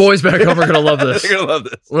best of us. The boys back home are going to love this. They're going to love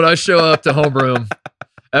this. When I show up to homeroom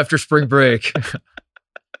after spring break,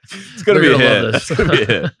 It's going to be a they're gonna hit. love this. It's going to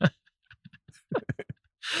be a hit.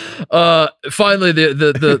 Finally,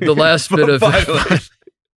 the last bit of Finally.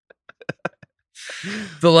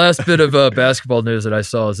 the last bit of basketball news that I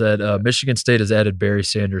saw is that Michigan State has added Barry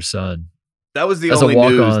Sanders' son. That was the As a only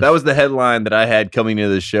walk-on. news. That was the headline that I had coming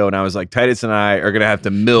into the show, and I was like, Titus and I are going to have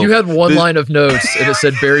to milk. You had one this- line of notes and it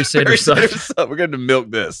said Barry Sanders' son. We're going to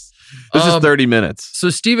milk this. This is Um, 30 minutes. So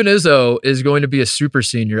Steven Izzo is going to be a super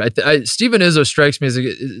senior. Steven Izzo strikes me as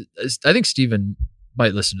I think Steven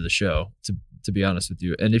might listen to the show, to be honest with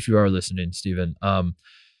you. And if you are listening, Steven,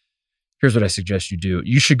 here's what I suggest you do.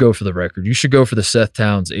 You should go for the record. You should go for the Seth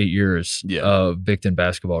Towns 8 years of Big Ten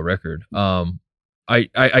basketball record.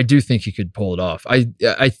 I do think he could pull it off. I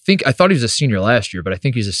thought he was a senior last year, but I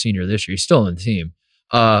think he's a senior this year. He's still on the team.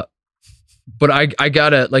 But I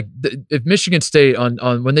gotta if Michigan State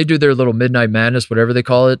on when they do their little Midnight Madness, whatever they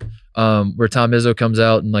call it, where Tom Izzo comes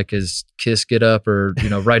out and like his Kiss get up or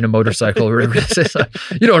riding a motorcycle or whatever it is.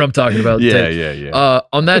 You know what I'm talking about. Yeah.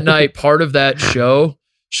 On that night, part of that show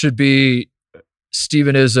should be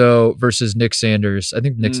Steven Izzo versus Nick Sanders. I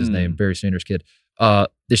think Nick's his name, Barry Sanders' kid.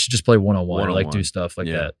 They should just play one-on-one, like do stuff like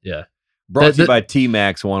that. Yeah. Brought to you by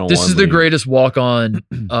T-Max 101. This is the League. greatest walk-on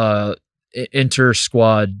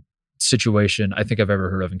inter-squad situation I think I've ever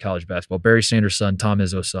heard of in college basketball. Barry Sanders' son, Tom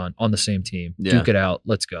Izzo's son, on the same team. Yeah. Duke it out.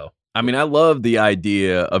 Let's go. I mean, I love the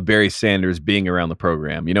idea of Barry Sanders being around the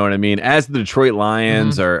program. You know what I mean? As the Detroit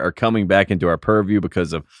Lions are coming back into our purview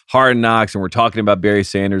because of Hard Knocks, and we're talking about Barry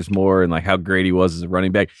Sanders more and like how great he was as a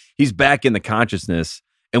running back, he's back in the consciousness,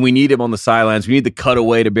 and we need him on the sidelines. We need the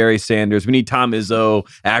cutaway to Barry Sanders. We need Tom Izzo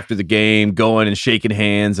after the game going and shaking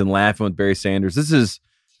hands and laughing with Barry Sanders. This is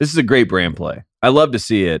a great brand play. I love to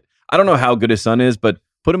see it. I don't know how good his son is, but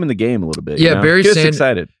put him in the game a little bit. Yeah, Barry Get us Sanders.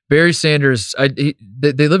 excited. Barry Sanders.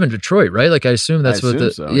 They live in Detroit, right? Like I assume that's what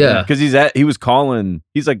the So, yeah. because he was calling.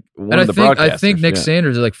 He's like one And of the broadcasters. I think Nick yeah.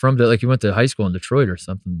 Sanders is like he went to high school in Detroit or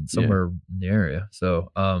something, somewhere in the area. So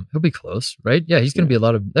he'll be close, right? Yeah, he's going to be a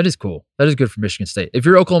lot of. That is cool. That is good for Michigan State. If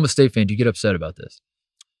you're an Oklahoma State fan, do you get upset about this?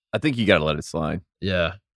 I think you got to let it slide.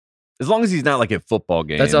 Yeah, As long as he's not like at football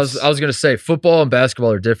games. that's what I was going to say. Football and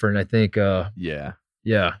basketball are different. I think. Yeah.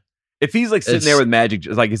 Yeah. If he's like sitting there with Magic,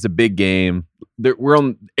 like it's a big game. We're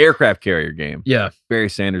on aircraft carrier game. Yeah. Barry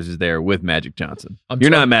Sanders is there with Magic Johnson. You're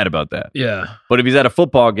not mad about that. Yeah. But if he's at a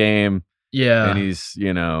football game and he's,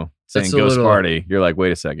 saying go Sparty, you're like,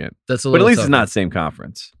 wait a second. But at least it's not the same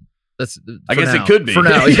conference. I guess it could be. For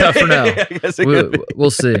now. Yeah, for now. I guess it could be. We'll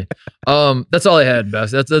see. That's all I had in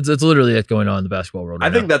basketball. That's literally it going on in the basketball world. I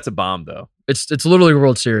think that's a bomb though. It's literally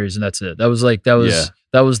World Series and that's it. That was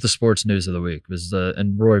the sports news of the week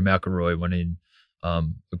and Rory McIlroy winning a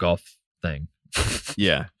golf thing.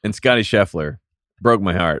 Yeah. And Scotty Scheffler broke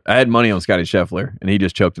my heart. I had money on Scotty Scheffler and he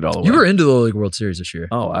just choked it all away. You were into the Little League World Series this year.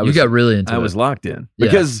 Oh, you got really into it. I was locked in.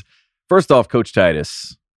 Because first off, Coach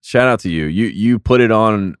Titus, shout out to you. You put it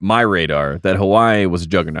on my radar that Hawaii was a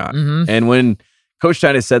juggernaut. Mm-hmm. And when Coach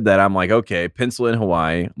Titus said that, I'm like, okay, pencil in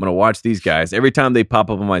Hawaii. I'm going to watch these guys. Every time they pop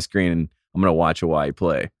up on my screen, I'm going to watch Hawaii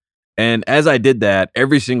play. And as I did that,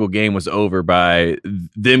 every single game was over by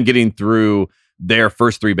them getting through their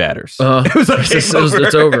first three batters. It was like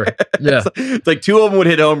it's over. Yeah, it's like two of them would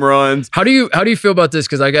hit home runs. How do you feel about this?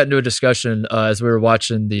 Because I got into a discussion as we were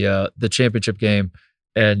watching the championship game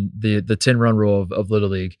and the 10-run rule of Little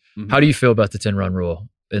League. Mm-hmm. How do you feel about the 10-run rule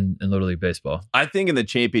in Little League baseball? I think in the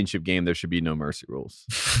championship game there should be no mercy rules.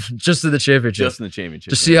 Just in the championship. Just in the championship.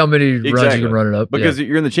 Just see how many runs you can run it up. Because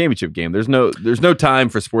you're in the championship game. There's no time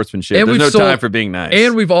for sportsmanship. And there's no time for being nice.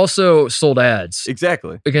 And we've also sold ads.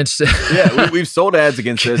 Exactly. Against we've sold ads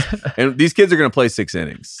against this. And these kids are going to play 6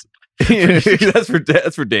 innings.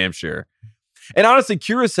 That's for damn sure. And honestly,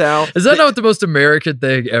 Curacao... Is that not the most American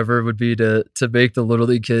thing ever would be to make the Little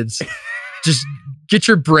League kids just get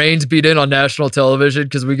your brains beat in on national television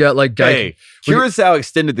because we got like... Curacao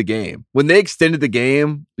extended the game. When they extended the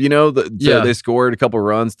game, they scored a couple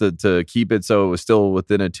runs to keep it so it was still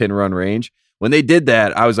within a 10-run range. When they did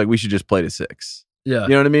that, I was like, we should just play to 6. Yeah. You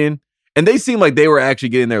know what I mean? And they seemed like they were actually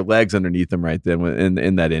getting their legs underneath them right then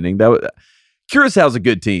in that inning. Curaçao's a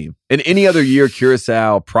good team. And any other year,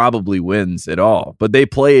 Curacao probably wins it all. But they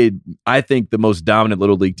played, I think, the most dominant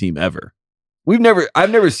Little League team ever. I've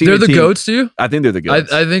never seen. They're the GOATs to you? I think they're the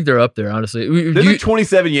GOATs. I think they're up there, honestly. They're the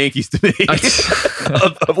 27 Yankees to me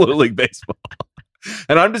of Little League baseball.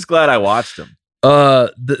 And I'm just glad I watched them.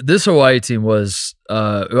 This Hawaii team was.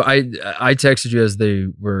 I texted you as they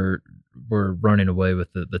were running away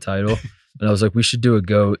with the title, and I was like, we should do a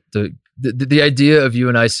GOAT. The idea of you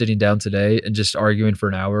and I sitting down today and just arguing for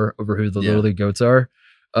an hour over who the Little League GOATs are,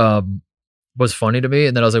 was funny to me.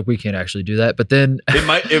 And then I was like, we can't actually do that. But then it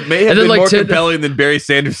may have been more compelling than Barry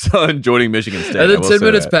Sanders' son joining Michigan State. And then 10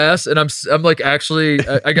 minutes pass, and I'm like, actually,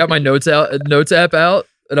 I got my notes app out,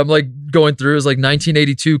 and I'm like going through. It was like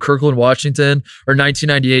 1982 Kirkland, Washington, or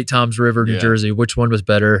 1998 Toms River, New Jersey. Which one was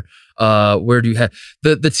better? Where do you have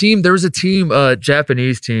the team? There was a team,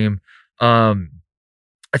 Japanese team.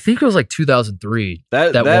 I think it was like 2003.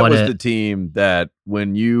 That was the team that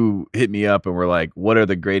when you hit me up and were like, what are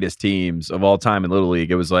the greatest teams of all time in Little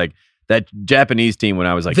League? It was like that Japanese team when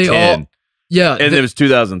I was like 10. And it was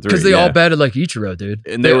 2003. Because they all batted like Ichiro, dude.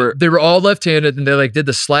 And they were all left-handed, and they like did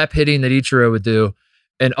the slap hitting that Ichiro would do.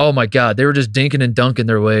 And oh my God, they were just dinking and dunking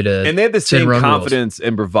their way to. And they had the same confidence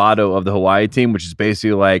and bravado of the Hawaii team, which is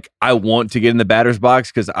basically like, I want to get in the batter's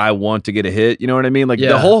box because I want to get a hit. You know what I mean? Like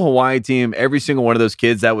the whole Hawaii team, every single one of those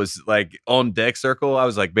kids that was like on deck circle, I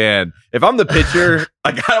was like, man, if I'm the pitcher,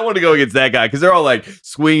 like I don't want to go against that guy because they're all like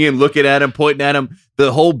swinging, looking at him, pointing at him.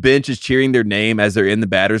 The whole bench is cheering their name as they're in the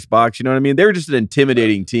batter's box. You know what I mean? They were just an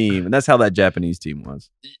intimidating team, and that's how that Japanese team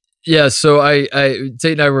was. Yeah, so Tate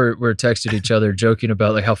and I were texting each other, joking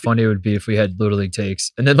about like how funny it would be if we had Little League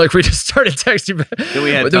takes, and then like we just started texting back.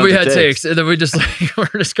 Then we had takes, and then we just like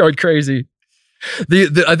we're just going crazy.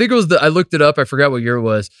 I think it was I looked it up. I forgot what year it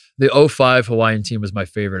was. The 05 Hawaiian team was my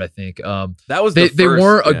favorite. I think that was they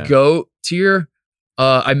weren't a GOAT tier.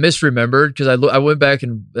 I misremembered because I went back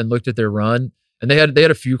and looked at their run, and they had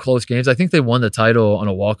a few close games. I think they won the title on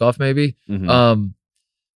a walk-off, maybe. Mm-hmm.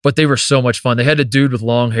 But they were so much fun. They had a dude with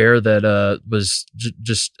long hair that was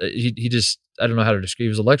just he just I don't know how to describe. He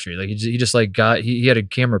was electric. Like he just like he had a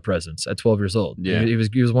camera presence at 12 years old. Yeah, he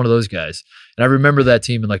was one of those guys. And I remember that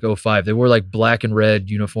team in like 05. They wore like black and red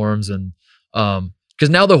uniforms, and because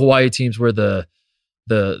now the Hawaii teams wear the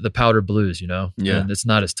powder blues, you know. Yeah, and it's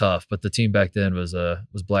not as tough. But the team back then was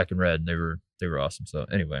black and red, and they were awesome. So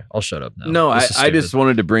anyway, I'll shut up now. No, I just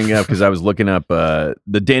wanted to bring up because I was looking up the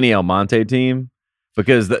Danny Almonte team.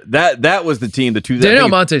 Because that was the team. The two. Danny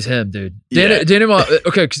Almonte's him, dude. Danny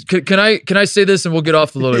okay, can I say this and we'll get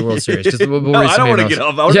off the Little League World Series? We'll I don't want to get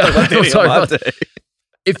off. I want to talk about Danny Almonte.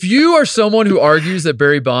 If you are someone who argues that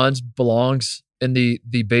Barry Bonds belongs in the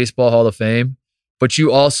Baseball Hall of Fame, but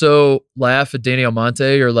you also laugh at Danny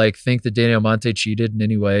Almonte or like think that Danny Almonte cheated in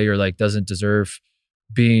any way or like doesn't deserve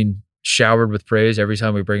being showered with praise every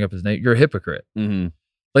time we bring up his name, you're a hypocrite. Mm-hmm.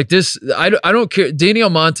 Like this, I don't care. Danny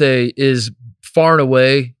Almonte is far and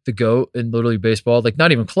away the GOAT in Little League Baseball. Like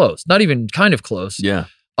not even close, not even kind of close. Yeah.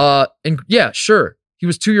 And yeah, sure. He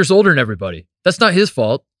was 2 years older than everybody. That's not his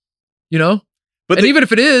fault, you know? But even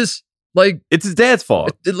if it is, like it's his dad's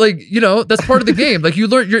fault. Like, you know, that's part of the game. Like you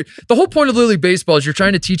learn the whole point of Little League Baseball is you're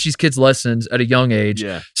trying to teach these kids lessons at a young age.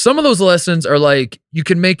 Yeah. Some of those lessons are like you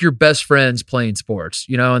can make your best friends playing sports,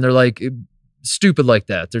 you know, and they're like stupid like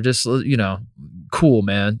that. They're just, you know, cool,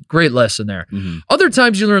 man. Great lesson there. Mm-hmm. Other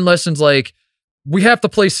times you learn lessons like we have to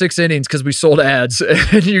play 6 innings because we sold ads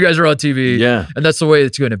and you guys are on TV. Yeah. And that's the way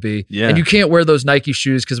it's going to be. Yeah. And you can't wear those Nike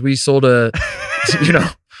shoes because we sold a, you know,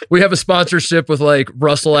 we have a sponsorship with like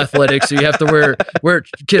Russell Athletics. So you have to wear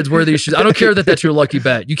kids wear these shoes. I don't care that that's your lucky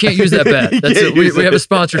bet. You can't use that bet. That's it. We have a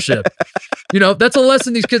sponsorship. You know, that's a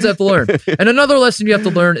lesson these kids have to learn. And another lesson you have to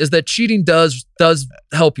learn is that cheating does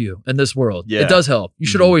help you in this world. Yeah. It does help. You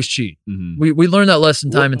should always cheat. Mm-hmm. We learn that lesson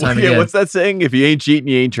time and time again. What's that saying? If you ain't cheating,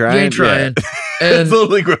 you ain't trying. You ain't trying. Yeah. And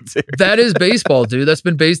That's that is baseball, dude. That's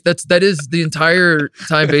been that is the entire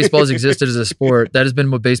time baseball has existed as a sport. That has been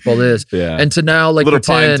what baseball is. Yeah. And to now like little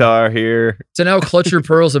pine pretend tar here. to now clutch your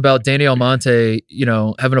pearls about Danny Almonte, you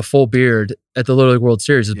know, having a full beard at the Little League World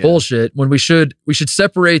Series is bullshit. When we should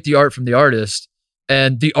separate the art from the artist,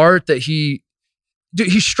 and the art that he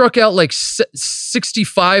struck out like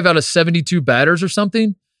 65 out of 72 batters or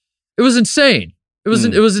something. It was insane. It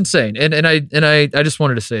was insane. And I just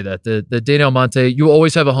wanted to say that the Danny Almonte, you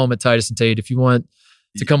always have a home at Titus and Tate. If you want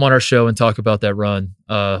to come on our show and talk about that run,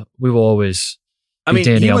 we will always. I mean,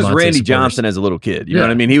 Danny he was Almonte Randy supporters. Johnson as a little kid. You know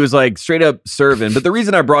what I mean? He was like straight up serving. But the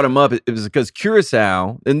reason I brought him up it was because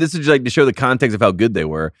Curacao, and this is just like to show the context of how good they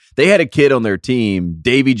were. They had a kid on their team,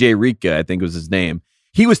 Davey J. Rica, I think was his name.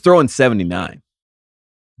 He was throwing 79.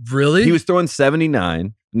 Really? He was throwing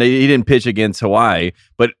 79. He didn't pitch against Hawaii,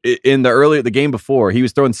 but in the game before, he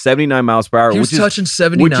was throwing 79 miles per hour. He was touching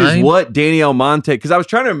 79? Which is what Danny Almonte, because I was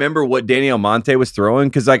trying to remember what Danny Almonte was throwing,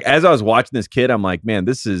 because like as I was watching this kid, I'm like, man,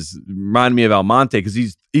 this is reminding me of Almonte, because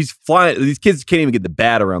he's flying. These kids can't even get the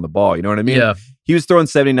bat around the ball. You know what I mean? Yeah. He was throwing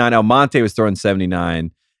 79. Almonte was throwing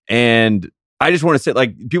 79. And I just want to say,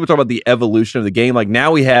 like, people talk about the evolution of the game. Like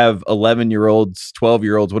now we have 11-year-olds,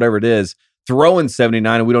 12-year-olds, whatever it is, throwing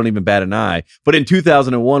 79 and we don't even bat an eye. But in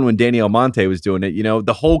 2001, when Danny Almonte was doing it, you know,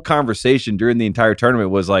 the whole conversation during the entire tournament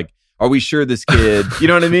was like, are we sure this kid, you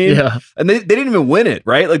know what I mean? Yeah. And they didn't even win it,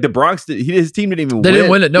 right? Like the Bronx, his team didn't even win. They didn't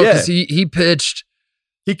win it. No, because he pitched.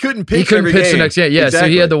 He couldn't pitch. He couldn't every pitch game. the next game. Yeah, exactly.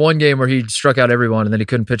 so he had the one game where he struck out everyone, and then he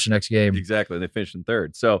couldn't pitch the next game. Exactly. They finished in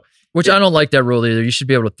third. So, which I don't like that rule either. You should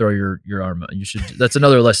be able to throw your arm. You should. That's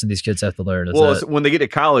another lesson these kids have to learn. Well, when they get to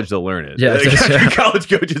college, they'll learn it. Yeah, college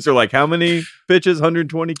coaches are like, how many pitches?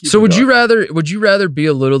 120. So would you rather be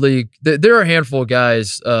a Little League? There are a handful of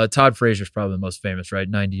guys. Todd Frazier's probably the most famous, right?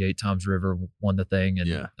 98. Tom's River won the thing,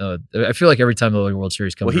 and I feel like every time the Little League World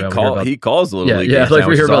Series comes around, he calls the Little League. Yeah, like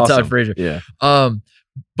we hear about awesome. Todd Frazier. Yeah.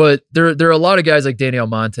 But there are a lot of guys like Danny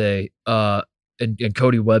Almonte and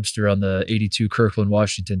Cody Webster on the 82 Kirkland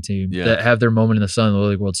Washington team that have their moment in the sun in the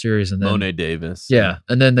Little League World Series, and then Monet Davis. Yeah.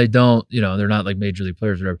 And then they don't, they're not like major league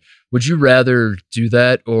players or whatever. Would you rather do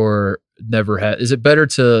that or never have? Is it better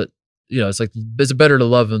to, it's like, is it better to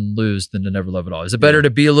love and lose than to never love at all? Is it better to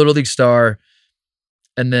be a Little League star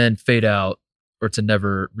and then fade out, or to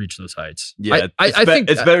never reach those heights? Yeah, I think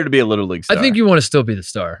it's better to be a Little League star. I think you want to still be the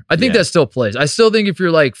star. I think that still plays. I still think if you're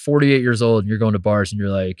like 48 years old and you're going to bars and you're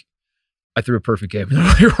like, I threw a perfect game in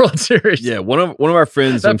the World Series. Yeah, one of our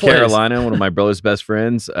friends in Carolina, one of my brother's best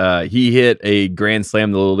friends, he hit a grand slam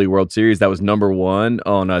in the Little League World Series. That was number 1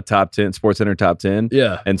 on a top 10 Sports Center top 10.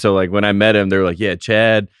 Yeah, and so like when I met him, they were like, "Yeah,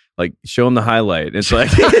 Chad, like show him the highlight." And it's like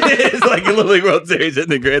it's like a Little League World Series in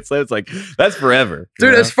the grand slam. It's like that's forever,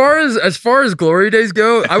 dude. As far as glory days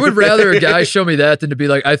go, I would rather a guy show me that than to be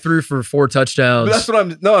like, I threw for 4 touchdowns. But that's what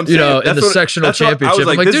I'm saying. In the sectional championship.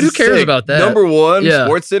 I'm like, dude, who cares about that? Number 1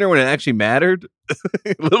 Sports Center when it actually mattered.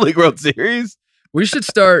 Little League World Series. We should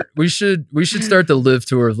start the live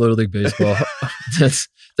tour of Little League Baseball.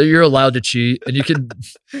 That you're allowed to cheat and you can.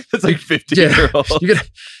 It's like 50-year-old.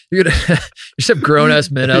 You just have grown ass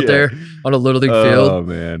men out there on a Little League field. Oh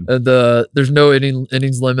man! And there's no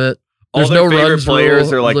innings limit. There's All their no favorite runs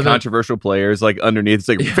players are like limit. controversial players, like underneath. It's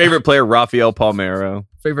like favorite player Rafael Palmeiro.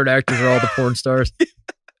 Favorite actors are all the porn stars.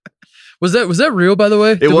 Was that real, by the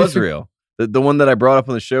way? It was real. The one that I brought up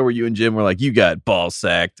on the show where you and Jim were like, you got ball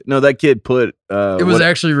sacked. No, that kid put. It was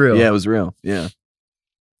actually real. Yeah, it was real. Yeah.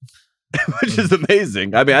 which is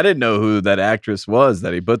amazing. I mean, I didn't know who that actress was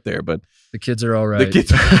that he put there, but The kids are all right.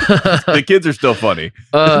 the kids are still funny.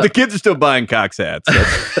 The kids are still buying Cox hats.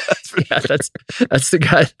 That's the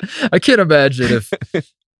guy. I can't imagine if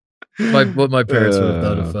what my parents would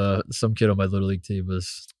have done if some kid on my little league team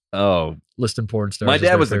was listing porn stars. My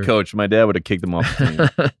dad was the coach. My dad would have kicked him off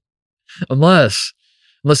the team. unless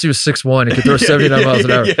he was 6'1" and could throw 79 miles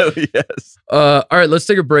an hour. Yes. All right, let's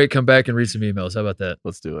take a break. Come back and read some emails. How about that?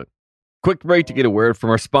 Let's do it. Quick break to get a word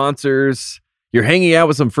from our sponsors. You're hanging out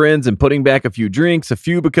with some friends and putting back a few drinks. A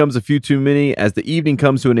few becomes a few too many. As the evening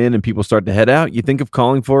comes to an end and people start to head out, you think of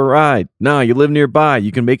calling for a ride. Nah, you live nearby.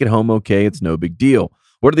 You can make it home okay. It's no big deal.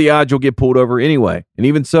 What are the odds you'll get pulled over anyway? And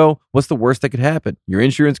even so, what's the worst that could happen? Your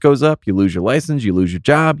insurance goes up, you lose your license, you lose your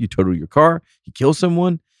job, you total your car, you kill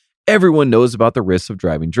someone. Everyone knows about the risks of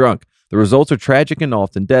driving drunk. The results are tragic and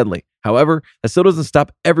often deadly. However, that still doesn't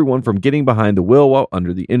stop everyone from getting behind the wheel while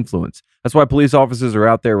under the influence. That's why police officers are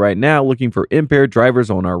out there right now looking for impaired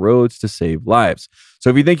drivers on our roads to save lives. So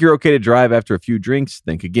if you think you're okay to drive after a few drinks,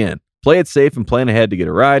 think again. Play it safe and plan ahead to get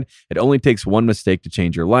a ride. It only takes one mistake to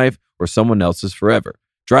change your life or someone else's forever.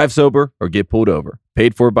 Drive sober or get pulled over.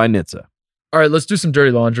 Paid for by NHTSA. All right, let's do some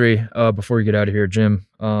dirty laundry before we get out of here, Jim.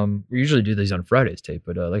 We usually do these on Friday's tape,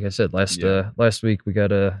 but like I said, last week we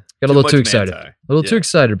got a little too excited. Too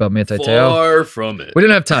excited about Manti Te'o. Far from it. We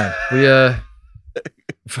didn't have time. We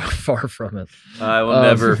far from it. I will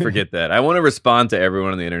never forget that. I want to respond to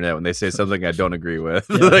everyone on the internet when they say something I don't agree with.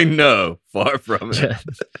 Like, no, far from it. Yeah.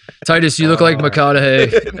 Titus, you look like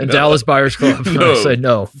McConaughey and Dallas Buyers Club. No, I say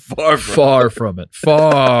no. Far from it.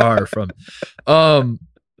 Far from it.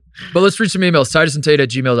 But let's read some emails.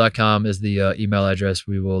 TitusandTate@gmail.com is the email address.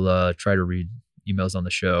 We will try to read emails on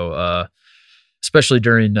the show, especially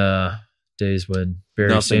during days when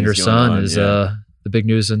Barry Sanders' son is the big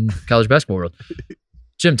news in college basketball world.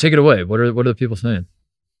 Jim, take it away. What are the people saying?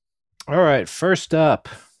 All right. First up,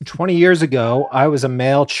 20 years ago, I was a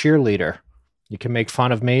male cheerleader. You can make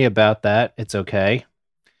fun of me about that. It's okay.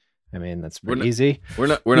 I mean, that's pretty easy. We're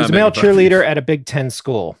not a male cheerleader at a Big Ten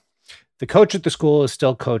school. The coach at the school is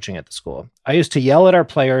still coaching at the school. I used to yell at our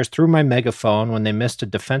players through my megaphone when they missed a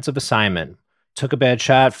defensive assignment, took a bad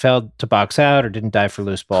shot, failed to box out, or didn't dive for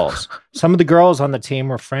loose balls. Some of the girls on the team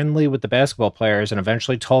were friendly with the basketball players and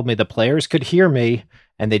eventually told me the players could hear me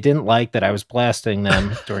and they didn't like that I was blasting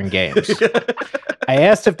them during games. I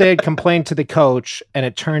asked if they had complained to the coach, and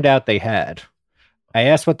it turned out they had. I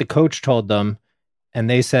asked what the coach told them, and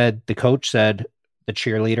they said, the coach said, the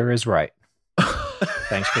cheerleader is right.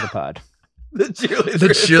 Thanks for the pod. The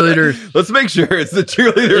cheerleader. Let's make sure it's the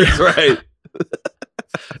cheerleader is right.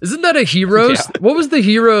 Isn't that a Heroes? Yeah. What was the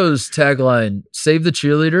Heroes tagline? Save the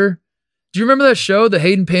cheerleader. Do you remember that show? The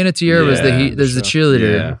Hayden Panettiere was the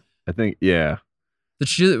cheerleader. Yeah, I think the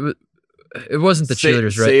cheerleader. It wasn't the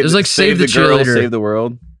cheerleaders, right? It was like save the cheerleader, girl, save the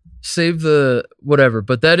world, save the whatever.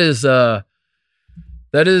 But that has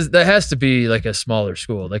to be like a smaller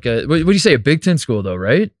school, like what do you say? A Big Ten school, though,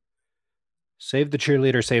 right? Save the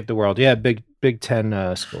cheerleader, save the world. Yeah, Big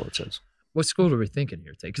Ten school. It says. What school are we thinking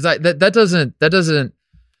here? Because that doesn't.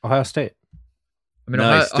 Ohio State. I mean,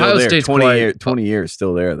 Ohio State's 20 years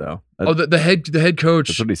still there though. The head coach.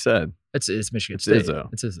 That's what he said. It's Michigan State. Izzo.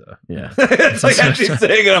 It's Izzo. Yeah. It's like actually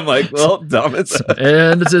saying it. I'm like, well, Tom Izzo.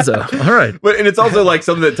 And it's Izzo. All right. And it's also like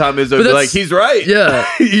something that Tom Izzo be like, he's right. Yeah.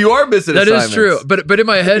 You are missing that assignments. Is true. But in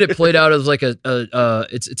my head, it played out as like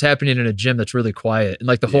it's happening in a gym that's really quiet. And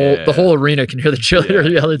like the whole arena can hear the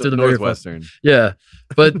cheerleader yelling through the Northwestern. Yeah.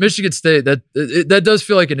 But Michigan State, that does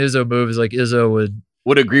feel like an Izzo move. Is like Izzo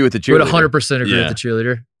would agree with the cheerleader. Would 100% agree with the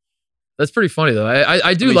cheerleader. That's pretty funny though.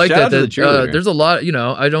 I do like that. There's a lot,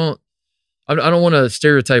 I don't want to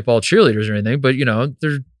stereotype all cheerleaders or anything, but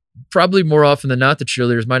there's probably more often than not the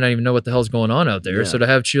cheerleaders might not even know what the hell's going on out there. Yeah. So to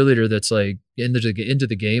have cheerleader that's like into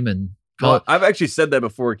the game and I've actually said that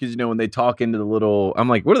before because when they talk into the little, I'm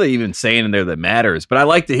like, what are they even saying in there that matters? But I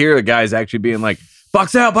like to hear the guys actually being like,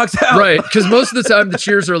 box out, right? Because most of the time the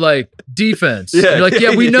cheers are like defense. Yeah, you're like,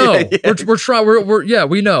 yeah, we know. Yeah. We're trying. We're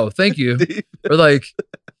we know. Thank you. Or like,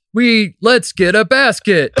 let's get a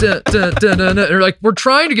basket. Or like, we're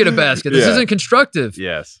trying to get a basket. This isn't constructive.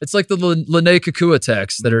 Yes, it's like the Lene Kakua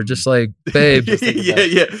texts that are just like, babe,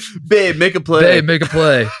 babe, make a play. Babe, make a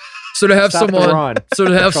play. So to have someone that's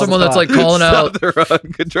like calling out the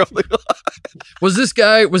run, control the clock. Was this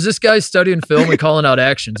guy studying film and calling out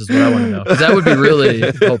actions is what I want to know. Because that would be really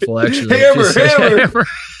helpful, actually. Hammer.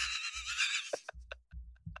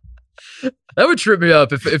 That would trip me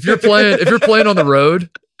up if you're playing on the road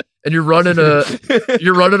and you're running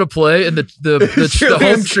a play, and the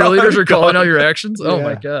home cheerleaders are calling out your actions. Oh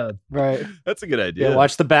my god! Right. That's a good idea. Yeah,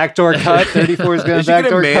 watch the backdoor cut. 34 is going to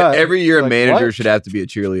backdoor cut. Every year, a Like, manager what? should have to be a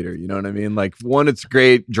cheerleader. You know what I mean? Like, one, it's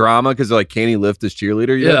great drama because they're like, can he lift his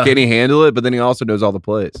cheerleader? You know, Yeah. can he handle it? But then he also knows all the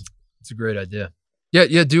plays. It's a great idea.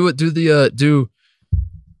 Yeah. Do it. Do.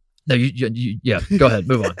 No, yeah. Go ahead.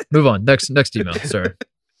 Move on. Next email. Sorry.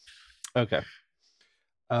 Okay.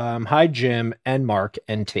 Hi, Jim and Mark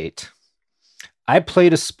and Tate. I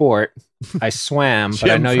played a sport. I swam, but I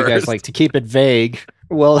Jim know you guys first. like to keep it vague.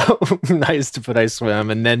 Well, nice to put I swam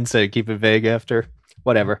and then say keep it vague after.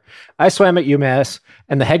 Whatever. I swam at UMass,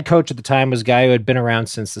 and the head coach at the time was a guy who had been around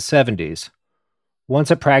since the 70s. Once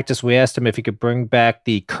at practice, we asked him if he could bring back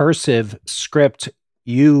the cursive script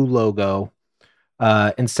U logo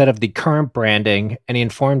instead of the current branding, and he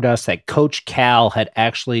informed us that Coach Cal had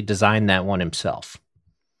actually designed that one himself.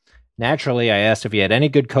 Naturally, I asked if he had any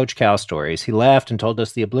good Coach Cal stories. He laughed and told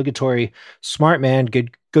us the obligatory smart man,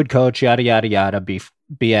 good coach, yada, yada, yada,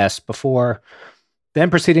 BS before, then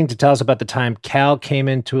proceeding to tell us about the time Cal came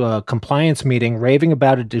into a compliance meeting raving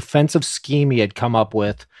about a defensive scheme he had come up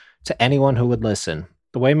with to anyone who would listen.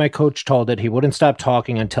 The way my coach told it, he wouldn't stop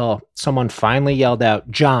talking until someone finally yelled out,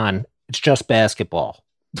 "John, it's just basketball."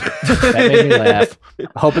 That made me laugh.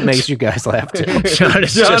 I hope it makes you guys laugh too. John,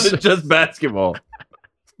 it's It's just basketball.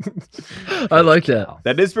 I like that.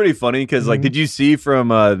 That is pretty funny because, like, did you see from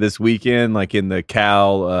this weekend, like in the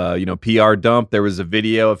Cal, PR dump, there was a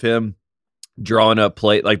video of him drawing up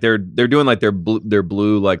play, like they're doing like their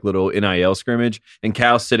blue like little NIL scrimmage, and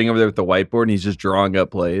Cal's sitting over there with the whiteboard, and he's just drawing up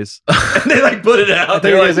plays. And they like put it out.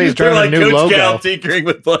 think he's They're drawing a like new Coach logo. Cal tinkering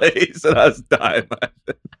with plays, and I was dying.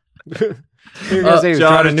 You're gonna say he was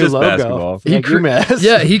John, drawing a it's new just logo. basketball. Like UMass.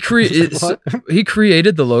 Yeah, he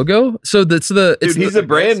created the logo. So that's Dude, he's a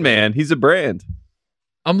brand man. He's a brand.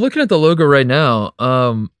 I'm looking at the logo right now.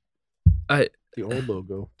 The old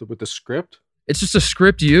logo with the script. It's just a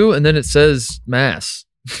script U, and then it says Mass,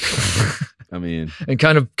 I mean, and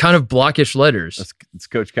kind of blockish letters. it's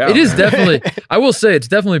Coach Cal. It is man. definitely. I will say it's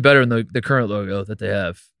definitely better than the current logo that they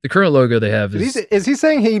have. The current logo they have Is he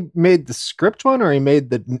saying he made the script one or he made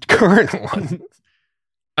the current one?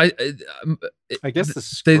 I guess the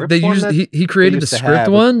script they one used that he created the used to script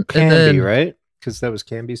have one, and Canby, then right? Because that was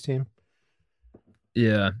Canby's team.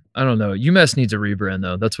 yeah, I don't know. UMass needs a rebrand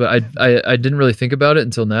though. That's what I didn't really think about it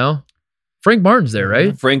until now. Frank Martin's there,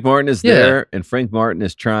 right? Frank Martin is Yeah. there, and Frank Martin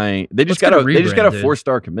is trying. They just Let's got get a they just got a rebrand, dude.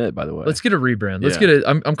 4-star commit, by the way. Let's get a rebrand. Let's Yeah. get it.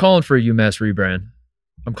 I'm calling for a UMass rebrand.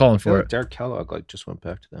 I'm calling I feel for like it. Derek Kellogg just went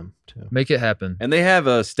back to them too. Make it happen. And they have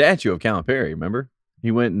a statue of Calipari. Remember, he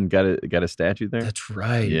went and got a statue there. That's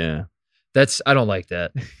right. Yeah, I don't like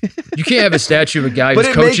that. You can't have a statue of a guy but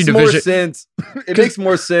who's it coaching makes more division. sense. It makes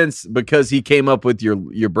more sense because he came up with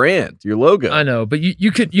your brand, your logo. I know, but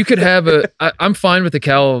you could have I'm fine with the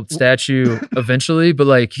Cal statue eventually, but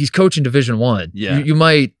like he's coaching Division I. Yeah. you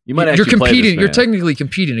might You might you're actually play this competing. You're man. technically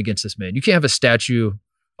competing against this man. You can't have a statue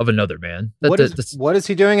of another man. That's, What is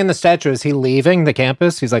he doing in the statue? Is he leaving the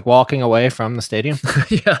campus? He's like walking away from the stadium.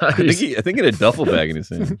 yeah. I think he had a duffel bag in his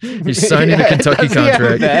hand. He's signing a Yeah, Kentucky does he have a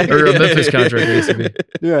contract bag? or a Memphis contract. It used to be.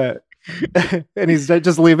 Yeah. And he's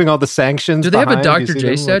just leaving all the sanctions. Do they have a behind. Dr. You see J them,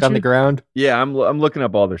 like, on statue? the ground? Yeah, I'm looking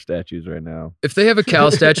up all their statues right now. If they have a Cal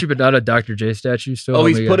statue but not a Dr. J statue, still. Oh,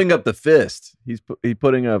 he's my God. putting up the fist. He's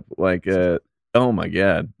putting up like oh my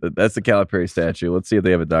god, that's the Calipari statue. Let's see if they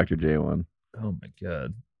have a Dr. J one. Oh my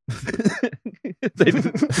God. they,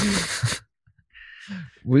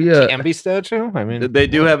 We Canby statue? I mean, they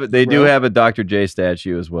do have a Dr. J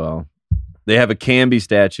statue as well. They have a Canby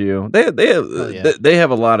statue. They have yeah. they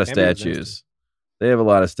have a lot of Canby was statues. They have a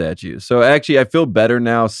lot of statues. So actually, I feel better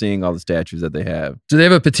now seeing all the statues that they have. do they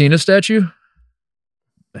have a patina statue?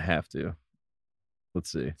 I have to.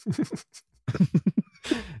 Let's see.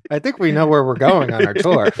 I think we know where we're going on our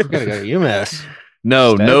tour. We gotta go to UMass.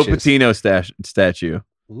 No Statues. Patino statue.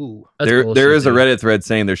 Ooh. That's There bullshit, is a dude. Reddit thread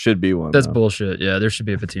saying there should be one. That's though. bullshit. Yeah, there should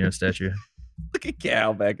be a patina statue. Look at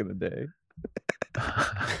Cal back in the day.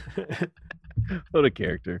 What a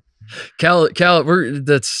character. Cal,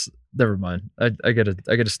 that's never mind. I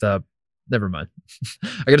gotta stop. Never mind.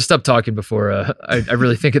 I gotta stop talking before I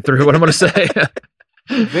really think it through what I'm gonna say.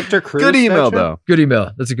 Victor Cruz. Good email statue? though. Good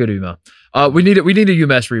email. That's a good email. We need a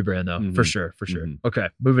UMass rebrand though, for Mhm. sure. Mhm. Okay,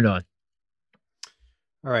 moving on.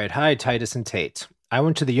 All right. Hi, Titus and Tate. I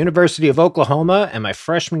went to the University of Oklahoma, and my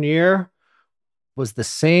freshman year was the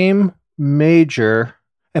same major.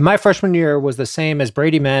 And my freshman year was the same as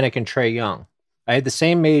Brady Manick and Trey Young. I had the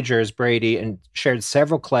same major as Brady and shared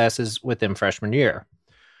several classes with him freshman year.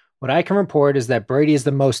 What I can report is that Brady is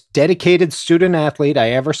the most dedicated student athlete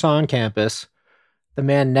I ever saw on campus. The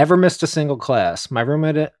man never missed a single class. My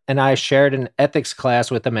roommate and I shared an ethics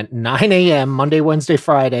class with him at 9 a.m. Monday, Wednesday,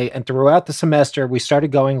 Friday, and throughout the semester, we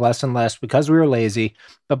started going less and less because we were lazy,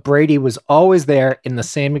 but Brady was always there in the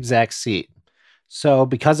same exact seat. So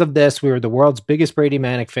because of this, we were the world's biggest Brady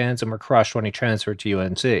Manic fans and were crushed when he transferred to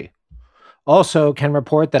UNC. Also, can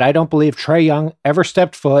report that I don't believe Trae Young ever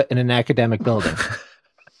stepped foot in an academic building.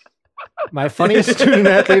 My funniest student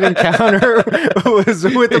athlete encounter was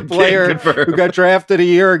with a player who got drafted a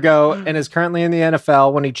year ago and is currently in the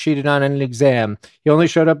NFL when he cheated on an exam. He only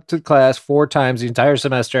showed up to class 4 times the entire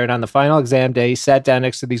semester, and on the final exam day, he sat down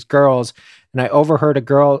next to these girls, and I overheard a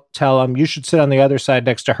girl tell him, "You should sit on the other side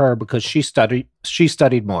next to her because she studied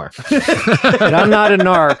more." And I'm not a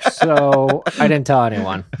narc, so I didn't tell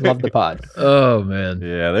anyone. Love the pod. Oh man.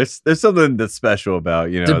 Yeah, there's something that's special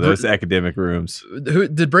about, those academic rooms. Who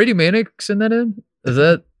did Brady Manic send that in? Is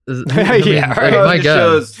that? Yeah, right. My It God.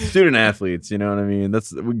 shows student athletes, you know what I mean?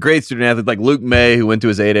 That's great student athletes like Luke May, who went to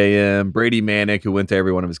his 8 a.m., Brady Manic, who went to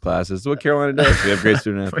every one of his classes. That's what Carolina does. We have great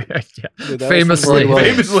student athletes. Yeah. Dude, that was Famously, from Roy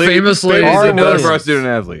Williams. famously known Williams. for our student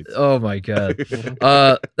athletes. Oh my God.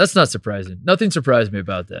 That's not surprising. Nothing surprised me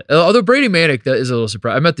about that. Although Brady Manic, that is a little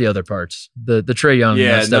surprising. I meant the other parts. The Trae Young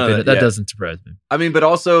stuff in it. That doesn't surprise me. I mean, but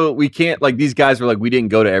also we can't, like, these guys were like, we didn't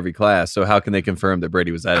go to every class, so how can they confirm that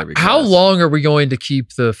Brady was at every class? How long are we going to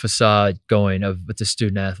keep the facade going with the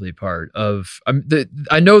student athlete part of?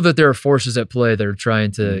 I know that there are forces at play that are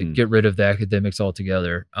trying to get rid of the academics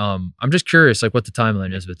altogether. I'm just curious, like, what the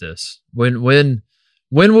timeline is with this. When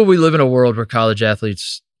will we live in a world where college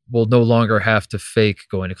athletes will no longer have to fake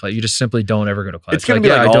going to class? You just simply don't ever go to class. It's going to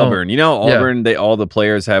be like Auburn. You know, Auburn, all the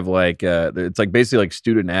players have like, it's like basically like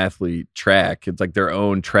student athlete track. It's like their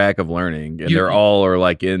own track of learning. And they're all are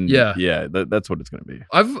like in, that's what it's going to be.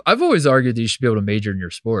 I've always argued that you should be able to major in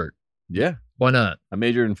your sport. Yeah. Why not? I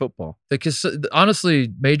majored in football. Because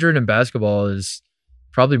honestly, majoring in basketball is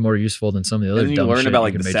probably more useful than some of the other And you dumb learn shit about you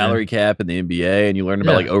like can the major salary in. cap and the NBA, and you learn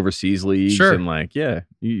about like overseas leagues and like, you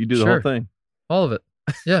do the whole thing. All of it.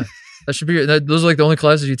 Yeah. That should be, those are like the only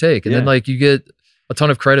classes you take. And then like you get a ton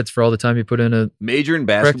of credits for all the time you put in a major in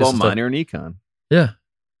basketball, practice minor in econ. Yeah.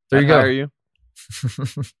 There you go. Hire you.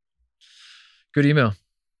 Good email.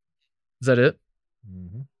 Is that it?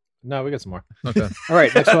 Mm-hmm. No, we got some more. Okay. All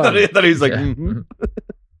right, next one. I thought he was like,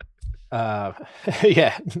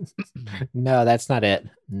 yeah. No, that's not it.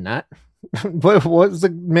 Not. What was the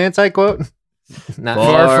Manti quote? Not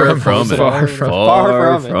Far from it. Far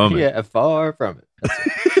from from it. it. Yeah, far from it. That's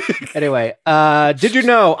it. Anyway, did you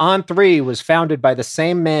know On3 was founded by the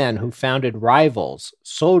same man who founded Rivals,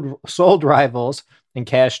 sold Rivals and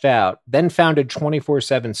cashed out, then founded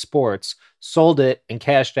 24/7 Sports, sold it and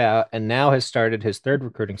cashed out, and now has started his third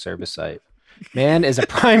recruiting service site. Man is a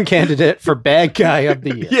prime candidate for bad guy of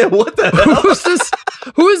the year. Yeah, what the hell? Who's this?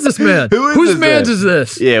 Who is this man? Whose man's is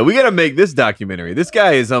this? Yeah, we got to make this documentary. This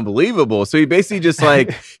guy is unbelievable. So he basically just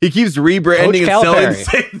like, he keeps rebranding and selling the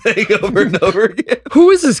same thing over and over again.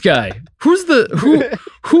 Who is this guy? Who is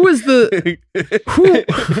the?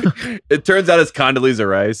 It turns out it's Condoleezza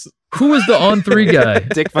Rice. Who is the On3 guy?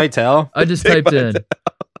 Dick Vitale. I just typed in.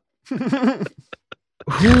 Who?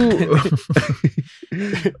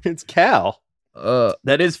 It's Cal.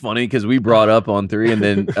 That is funny because we brought up On3, and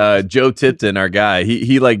then Joe Tipton, our guy,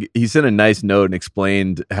 he sent a nice note and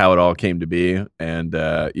explained how it all came to be, and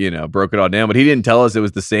broke it all down. But he didn't tell us it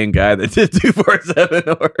was the same guy that did 247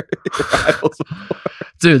 or Rivals.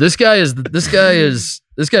 Dude, this guy's him.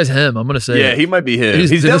 I'm gonna say. Yeah, he might be him.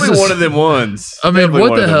 He's definitely one of them ones. I mean, Definitely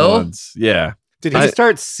what one the of them hell? ones. Yeah. Did he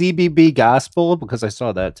start CBB Gospel? Because I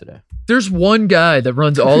saw that today. There's one guy that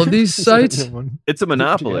runs all of these sites. It's a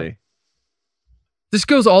monopoly. This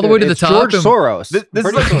goes all the way to the top. George Soros. This is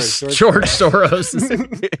Pretty like sure it's George Soros is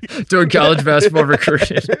doing college basketball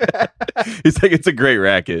recruiting. He's like, it's a great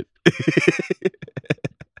racket.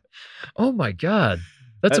 Oh my God.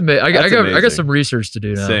 That's amazing. I got amazing. some research to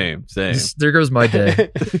do now. Same. There goes my day.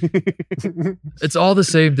 It's all the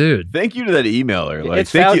same dude. Thank you to that emailer. Like,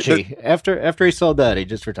 It's Fauci. After he sold that, he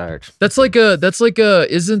just retired. That's like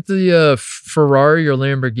isn't the Ferrari or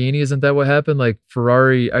Lamborghini, isn't that what happened? Like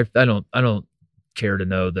Ferrari, I don't care to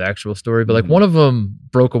know the actual story, but like one of them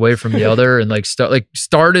broke away from the other and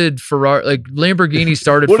started Ferrari, like Lamborghini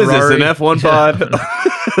started What Ferrari. Is this, an F1 pod?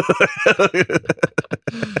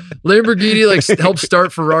 Lamborghini helped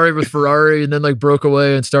start Ferrari with Ferrari and then broke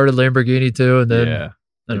away and started Lamborghini too, and then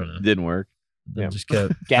I don't know. It didn't work. Just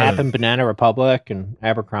kept Gap and Banana Republic and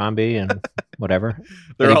Abercrombie and whatever.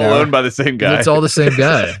 They're all owned by the same guy. It's all the same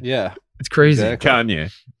guy. Yeah. It's crazy. Exactly.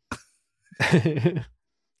 Kanye.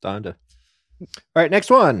 Donda. All right, next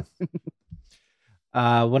one.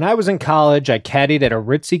 When I was in college, I caddied at a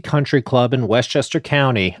ritzy country club in Westchester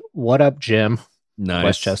County. What up, Jim? Nice.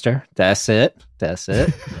 Westchester. That's it.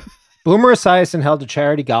 Boomer Esiason held a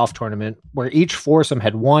charity golf tournament where each foursome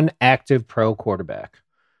had one active pro quarterback.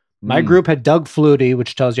 My group had Doug Flutie,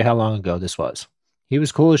 which tells you how long ago this was. He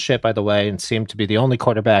was cool as shit, by the way, and seemed to be the only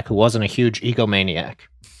quarterback who wasn't a huge egomaniac.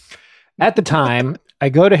 At the time, I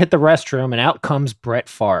go to hit the restroom, and out comes Brett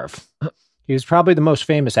Favre. He was probably the most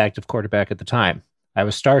famous active quarterback at the time. I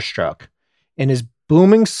was starstruck. In his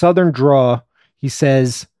booming southern drawl, he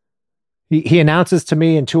says, he announces to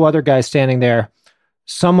me and two other guys standing there,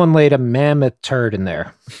 someone laid a mammoth turd in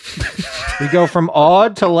there. We go from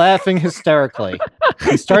awed to laughing hysterically.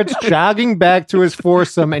 He starts jogging back to his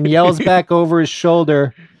foursome and yells back over his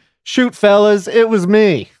shoulder, shoot, fellas, it was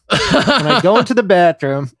me. When I go into the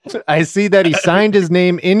bathroom, I see that he signed his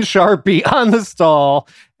name in Sharpie on the stall,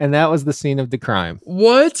 and that was the scene of the crime.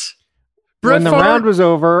 What? When the round was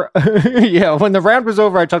over,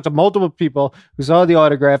 I talked to multiple people who saw the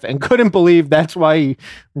autograph and couldn't believe that's why he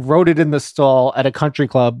wrote it in the stall at a country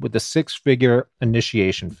club with a 6-figure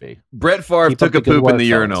initiation fee. Brett Favre took a poop in the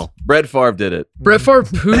urinal. Brett Favre did it. Brett Favre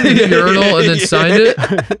pooped in the urinal and then signed it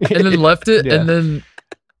and then left it and then...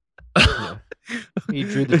 He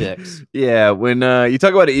drew the dicks. Yeah, when you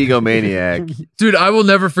talk about an egomaniac. Dude, I will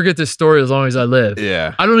never forget this story as long as I live.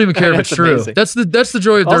 Yeah. I don't even care if it's true. Amazing. That's the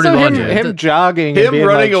joy of Dirty Also, Laundry. him jogging. Him and being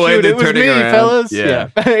running like, away shoot, and it was turning me, around. fellas. Yeah.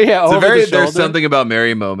 Yeah, over the There's shoulder. something about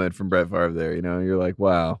Merry moment from Brett Favre there. You know, you're like,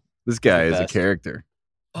 wow, this guy is a best. character.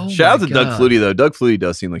 Oh Shout out my to Doug God. Flutie, though. Doug Flutie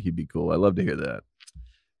does seem like he'd be cool. I'd love to hear that.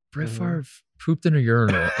 Brett Favre pooped in a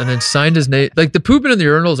urinal and then signed his name. Like, the pooping in the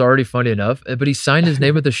urinal is already funny enough, but he signed his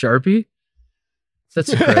name with a Sharpie? That's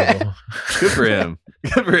incredible. Good for him.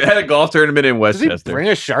 Had a golf tournament in Does he Westchester. bring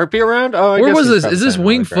a Sharpie around? Oh, Where was this? Is this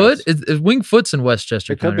Wingfoot? Is Wingfoot's in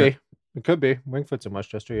Westchester? It could Connor? be. It could be. Wingfoot's in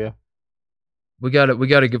Westchester, yeah. We got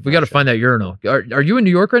to find that urinal. Are you in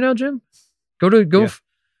New York right now, Jim? Go to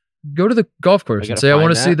the golf course and say I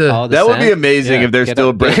want to see the. That would be amazing if there's Get still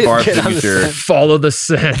on- Brett Favre get on the signature. scent. Follow the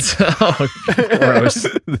scent. Oh, gross.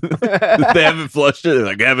 They haven't flushed it. They're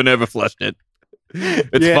like, I haven't ever flushed it.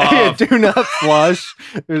 It's Favre. do not flush.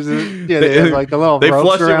 There's they have like the little They ropes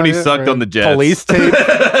flushed it when around he sucked on the Jets. Police tape.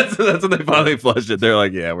 That's when they finally flushed it. They're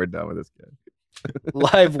like, yeah, we're done with this guy.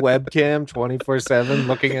 Live webcam 24/7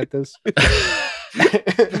 looking at this.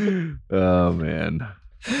 Oh man.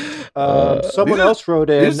 Someone these else wrote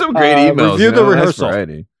in. These are some great emails. Review you the know? Nice rehearsal.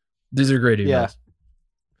 variety. These are great emails. Yeah.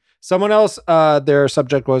 Someone else, their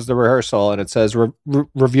subject was the rehearsal, and it says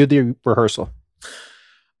review the rehearsal.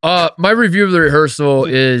 My review of the rehearsal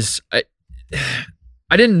is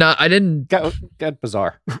I didn't Got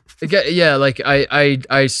bizarre. yeah, like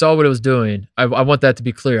I saw what it was doing. I want that to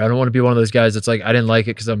be clear. I don't want to be one of those guys that's like I didn't like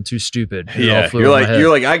it because I'm too stupid. It all Yeah, flew you're over my head.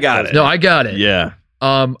 like, I got it. No, I got it. Yeah.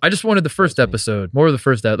 I just wanted the first episode, more of the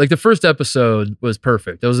first episode. Like the first episode was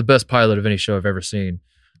perfect. That was the best pilot of any show I've ever seen.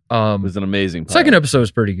 It was an amazing pilot. Second episode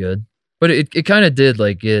was pretty good, but it kind of did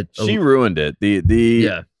like get. She ruined it.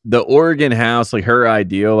 The Oregon house, like her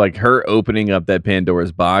ideal, like her opening up that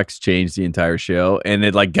Pandora's box changed the entire show, and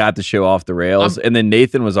it like got the show off the rails. And then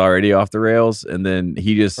Nathan was already off the rails, and then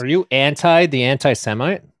he just. Are you the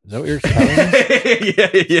anti-Semite? Is that what you're telling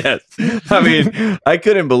me? Yes. I mean, I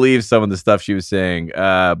couldn't believe some of the stuff she was saying.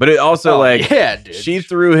 But it also dude. she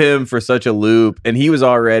threw him for such a loop, and he was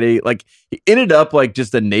already like he ended up like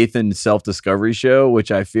just a Nathan self-discovery show,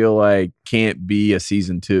 which I feel like can't be a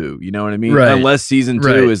season 2. You know what I mean? Right. Unless season 2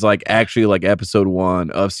 Right. is like actually like episode 1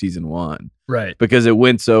 of season 1. Right. Because it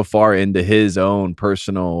went so far into his own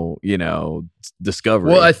personal,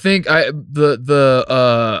 discovery. Well, I think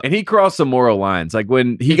and he crossed some moral lines. Like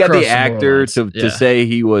when he got crossed the some moral actor lines. to Yeah. say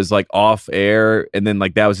he was like off air, and then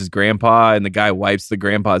like that was his grandpa, and the guy wipes the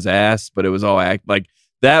grandpa's ass, but it was all act like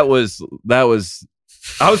that was.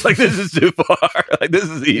 I was like, this is too far. Like this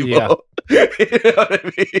is evil. Yeah. You know what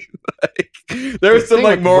I mean? Like, there was some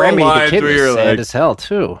like moral Remy, lines the kid where was you're sad like, as hell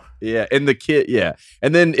too. yeah, and the kid, yeah.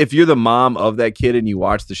 And then if you're the mom of that kid and you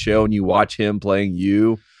watch the show and you watch him playing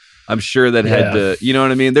you, I'm sure that had to, you know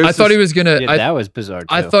what I mean? I thought he was gonna. Yeah, that was bizarre too.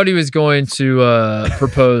 I thought he was going to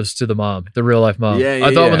propose to the mom, the real life mom. Yeah,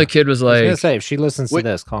 I thought yeah. when the kid was I was like, gonna say if she listens Wait. to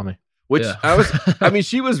this, call me. Which Yeah. I mean,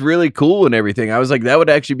 she was really cool and everything. I was like, that would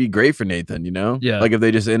actually be great for Nathan, you know? Yeah. Like if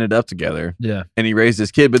they just ended up together yeah, and he raised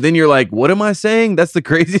his kid. But then you're like, what am I saying? That's the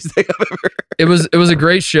craziest thing I've ever heard. it was a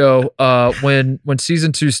great show. When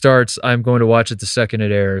season 2 starts, I'm going to watch it the second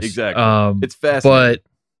it airs. Exactly. It's fascinating. But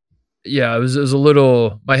yeah, it was a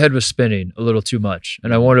little. My head was spinning a little too much,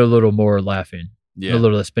 and I wanted a little more laughing. Yeah. a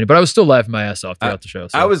little less spinny. But I was still laughing my ass off throughout the show.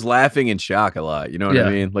 So. I was laughing in shock a lot. You know what Yeah.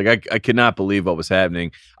 I mean? Like I could not believe what was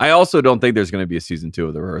happening. I also don't think there's going to be a season 2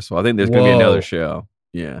 of the rehearsal. I think there's going to be Whoa. another show.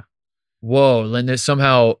 Yeah. Whoa, and there's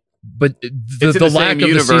somehow, but It's in the the lack same of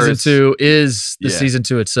universe. the season 2 is the Yeah. season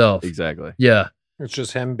 2 itself. Exactly. Yeah. It's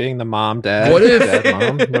just him being the mom, dad, What if- dad,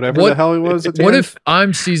 mom, whatever what- the hell he was. At the What end. if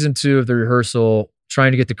I'm season 2 of the rehearsal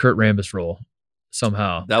trying to get the Kurt Rambis role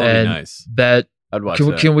somehow? That would And be nice. That I'd watch can,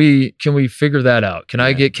 that. can we figure that out? Can I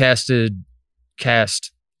Yeah. get cast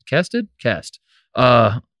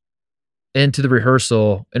into the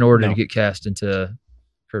rehearsal in order No. to get cast into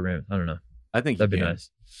Kurt Rambis? I don't know. I think That'd he be can. nice.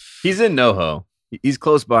 He's in NoHo. He's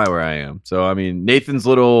close by where I am. So I mean, Nathan's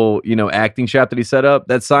little, acting shop that he set up,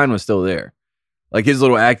 that sign was still there. Like his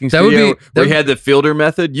little acting That would studio be- where he that- had the fielder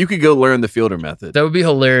method. You could go learn the fielder method. That would be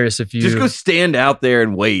hilarious if you Just go stand out there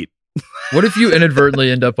and wait. What if you inadvertently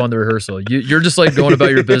end up on the rehearsal? You're just like going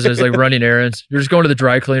about your business, like running errands. You're just going to the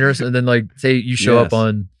dry cleaners, and then like say you show up Yes.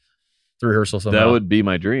 on the rehearsal somehow. That would be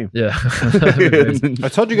my dream. yeah. That'd be amazing. I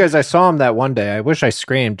told you guys I saw him that one day. I wish I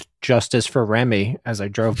screamed "Justice for Remy" as I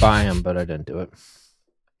drove by him, but I didn't do it.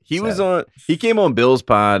 He came on Bill's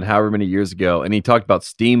pod however many years ago, and he talked about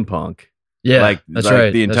steampunk. Yeah, that's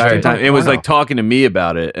right. The That's entire right. time. It was Wow. like talking to me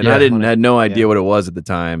about it, and Yeah. I had no idea Yeah. what it was at the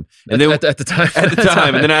time. And At, then at the time, at the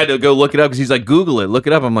time, and then I had to go look it up because he's like, Google it, look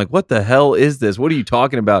it up. I'm like, what the hell is this? What are you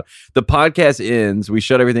talking about? The podcast ends, we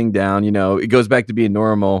shut everything down. It goes back to being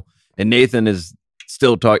normal, and Nathan is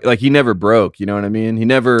still talking. Like he never broke. You know what I mean? He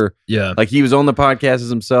never yeah. like he was on the podcast as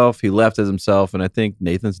himself. He left as himself, and I think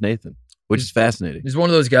Nathan's Nathan, which is fascinating. He's one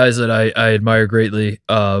of those guys that I admire greatly.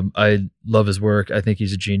 I love his work. I think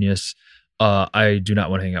he's a genius. I do not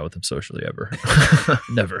want to hang out with him socially ever.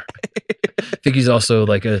 Never. I think he's also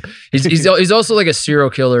like he's also like a serial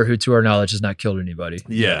killer who, to our knowledge, has not killed anybody.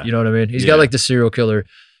 Yeah. You know what I mean? He's Yeah. got like the serial killer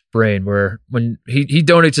brain where when he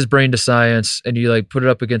donates his brain to science and you like put it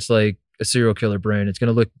up against like a serial killer brain, it's going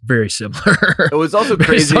to look very similar. It was also Based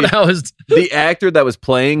crazy. on how his The actor that was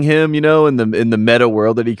playing him, in the meta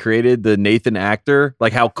world that he created, the Nathan actor,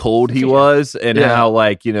 like how cold he was and Yeah. how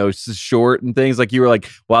like, short and things. Like you were like,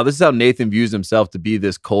 wow, this is how Nathan views himself, to be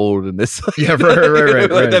this cold and this. Yeah, right,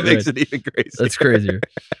 Like, that right, makes it even crazier. that's crazier.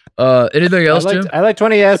 Anything else, Jim? I liked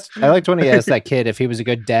when he asked that kid if he was a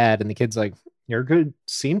good dad, and the kid's like, "You're a good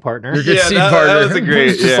scene partner." You're a good Yeah, scene that partner. was a great.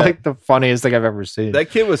 It's just Yeah. like the funniest thing I've ever seen. That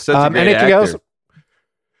kid was such a great anything actor. else?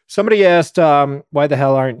 Somebody asked, "Why the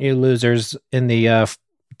hell aren't you losers in the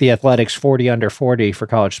Athletics 40 under 40 for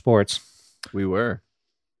college sports?" We were.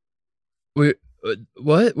 What?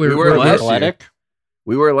 We were we're- last year. Athletic.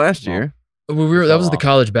 We were last year. we were that was the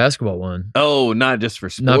college basketball one, Oh, not just for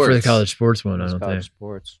sports. not for the college sports one. I It's don't college think.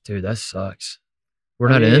 sports. Dude, that sucks. We're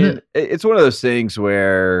not in it. It's one of those things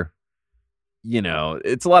where,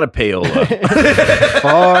 it's a lot of payola.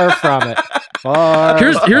 Far from it. Far.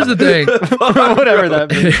 Here's the thing. Whatever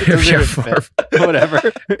that means. It doesn't Yeah, even far- fit.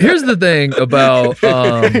 Whatever. Here's the thing about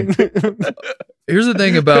here's the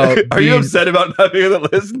thing about Are you being- upset about not being on the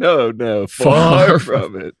list? No. Far Far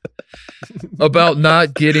from it. about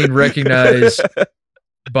not getting recognized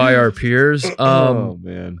by our peers Oh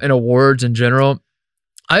man. and awards in general.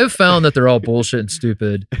 I have found that they're all bullshit and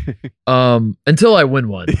stupid until I win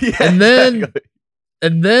one. Yeah, And then exactly.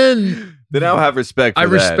 and then Then I'll have respect. For I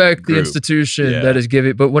that respect the group. institution Yeah. that is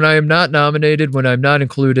giving. But when I am not nominated, when I'm not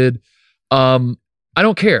included, I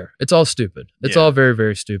don't care. It's all stupid. It's Yeah. all very,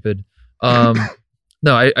 very stupid.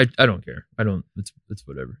 No, I don't care. I don't. It's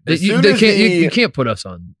whatever. As You soon they as can't. the- You can't put us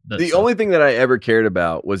on. That The stuff. only thing that I ever cared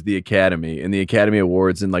about was the Academy and the Academy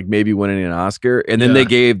Awards and like maybe winning an Oscar. And then Yeah. they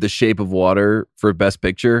gave The Shape of Water for Best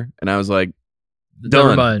Picture. And I was like, Never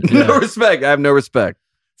done. mind. No Yeah. respect. I have no respect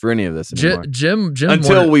for any of this anymore. Jim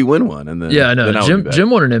Until won, we win one. And then, yeah, I know. then I'll be back. Jim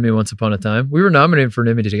won an Emmy once upon a time. We were nominated for an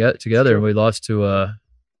Emmy together, and we lost to.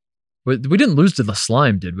 We didn't lose to the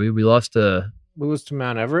Slime, did we? We lost to Lose to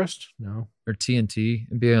Mount Everest? No. or TNT,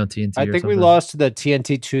 NBA on TNT. I or think we something. lost to the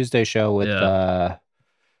TNT Tuesday show with Yeah.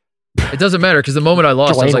 It doesn't matter because the moment I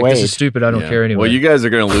lost, I was Dwayne like, "This Wade. is stupid. I don't Yeah. care anyway." Well, you guys are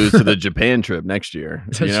going to lose to the Japan trip next year.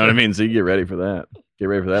 You know what I mean? So you get ready for that. Get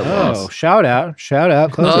ready for that Oh, loss. shout out.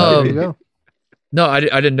 Close out. There you go. No, I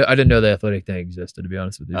didn't know the athletic thing existed. To be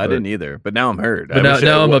honest with you, I didn't either, but now I'm hurt. But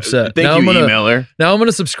now I'm upset. Thank Now you, I'm gonna- emailer. Now I'm going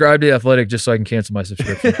to subscribe to the Athletic just so I can cancel my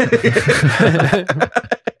subscription.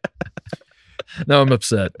 Now I'm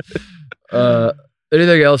upset.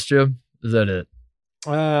 Anything else, Jim? Is that it?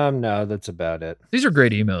 No, that's about it. These are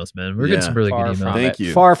great emails, man. We're getting some really Far good from emails. Thank it.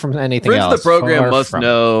 you. Far from anything Friends else. of the program Far must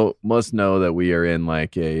from know that we are in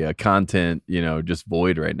like a content, just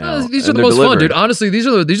void right now. These are And the they're most fun, delivering. dude. Honestly, these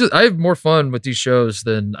are. I have more fun with these shows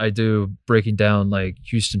than I do breaking down like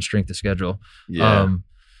Houston's strength of schedule. Yeah.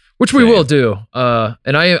 Which we Same. will do.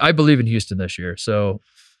 And I believe in Houston this year. So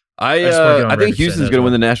I just wanna get on think record saying Houston's that as going to well.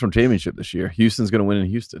 win the national championship this year. Houston's going to win in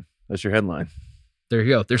Houston. That's your headline. there you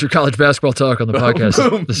go. There's your college basketball talk on the podcast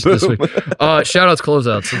Boom, this boom. week. Shout outs,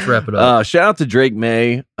 closeouts. Let's wrap it up. Shout out to Drake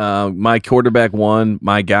May, my quarterback one,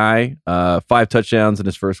 my guy, 5 touchdowns in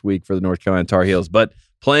his first week for the North Carolina Tar Heels. But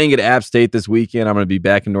playing at App State this weekend, I'm going to be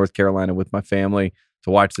back in North Carolina with my family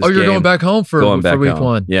to watch this game. You're going back home for week home.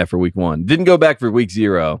 1. Yeah, for week 1. Didn't go back for week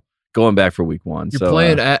 0. Going back for week 1. You're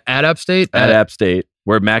playing at App State? at App State,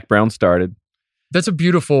 where Mac Brown started. That's a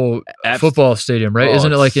beautiful App- football stadium, right? Oh,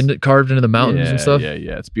 Isn't it like it's- carved into the mountains yeah, and stuff? Yeah,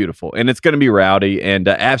 it's beautiful. And it's going to be rowdy. And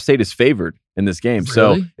App State is favored in this game.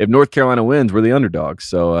 So Really? if North Carolina wins, we're the underdogs.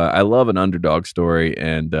 So I love an underdog story,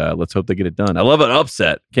 and let's hope they get it done. I love an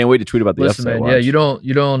upset. Can't wait to tweet about the Listen, upset. man. watch. Yeah, you don't.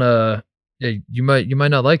 Yeah, you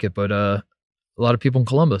might not like it, but a lot of people in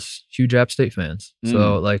Columbus, huge App State fans.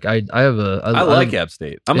 So like, I like App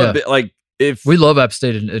State. I'm yeah. a bit like if We love App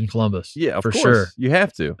State in Columbus. Yeah, of for course. sure. You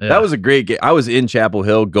have to. Yeah. That was a great game. I was in Chapel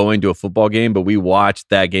Hill going to a football game, but we watched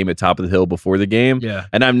that game at Top of the Hill before the game. Yeah.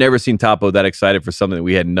 And I've never seen Topo that excited for something that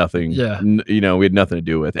we had nothing. Yeah. We had nothing to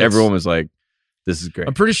do with. It's- Everyone was like, "This is great."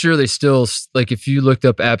 I'm pretty sure they still like if you looked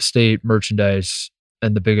up App State merchandise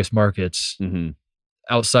and the biggest markets hmm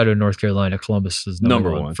outside of North Carolina, Columbus is number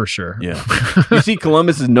Number one one. for sure. Yeah. You see,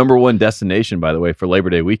 Columbus's number 1 destination, by the way, for Labor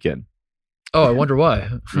Day weekend. Oh, I wonder why.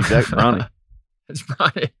 Exactly, Bronny. It's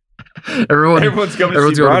Bronny. Everyone's coming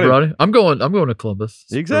going to Bronny. I'm going to Columbus.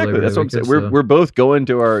 for Exactly. Labor That's Day what I'm saying. weekend, so. We're both going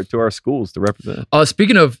to our schools to represent.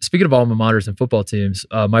 Speaking of alma maters and football teams,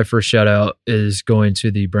 my first shout out is going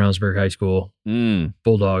to the Brownsburg High School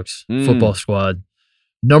Bulldogs football squad,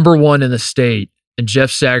 number 1 in the state, and Jeff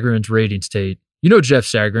Sagarin's rating state. You know Jeff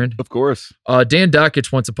Sagarin. Of course. Dan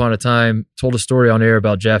Dockich once upon a time told a story on air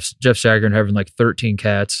about Jeff Sagarin having like 13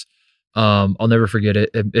 cats. I'll never forget it.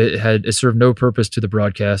 It served no purpose to the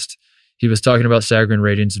broadcast. He was talking about Sagarin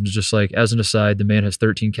ratings and was just like, as an aside, the man has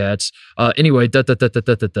 13 cats. Anyway, and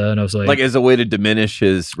I was like Like as a way to diminish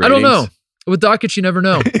his ratings. I don't know. With Dockich, you never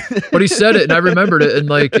know. But he said it, and I remembered it, and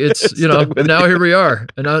like it's Stuck with now it. here we are,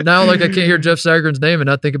 and now like I can't hear Jeff Sagarin's name and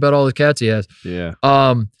not think about all the cats he has. Yeah.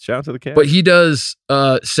 Shout out to the cat. But he does.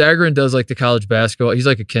 Sagarin does like the college basketball. He's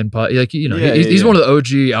like a Ken Pot. Like Yeah, he's yeah. one of the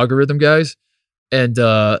OG algorithm guys, and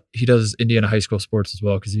he does Indiana high school sports as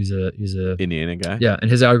well because he's a Indiana guy. yeah. And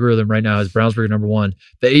his algorithm right now is Brownsburg number 1.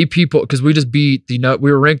 The AP poll because we just beat we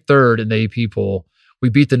were ranked 3rd in the AP poll. We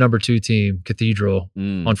beat the number 2 team Cathedral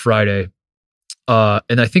Mm. on Friday.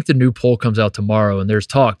 And I think the new poll comes out tomorrow, and there's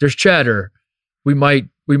chatter. We might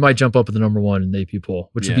jump up with the number 1 in the AP poll,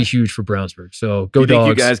 which would be Yeah. huge for Brownsburg. So Do go you think Dogs!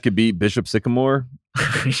 you guys could beat Bishop Sycamore?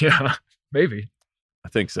 Yeah, maybe. I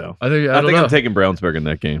think so. I think I think know. I'm taking Brownsburg in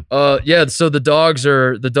that game. Yeah. So the dogs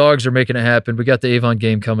are making it happen. We got the Avon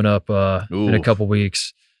game coming up in a Ooh. couple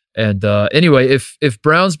weeks, and anyway, if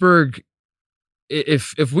Brownsburg,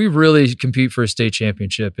 if we really compete for a state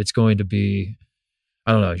championship, it's going to be.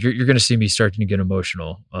 I don't know. You're going to see me starting to get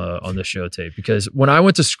emotional on the show tape because when I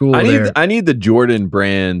went to school I need the Jordan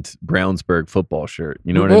brand Brownsburg football shirt.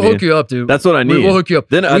 You know what I we'll mean? hook you up, dude. That's what I need. We'll hook you up.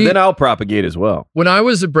 Then I'll propagate as well. When I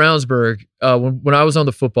was at Brownsburg, when I was on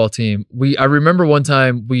the football team, I remember one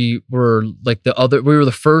time we were like we were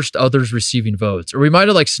the first others receiving votes, or we might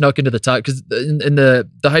have like snuck into the top because in the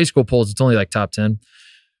high school polls it's only like top 10.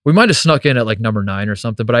 We might have snuck in at like number 9 or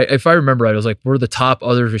something, but if I remember right, it was like we're the top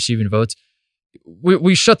others receiving votes.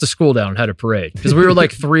 We shut the school down and had a parade because we were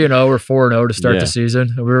like 3-0 or 4-0 to start Yeah. the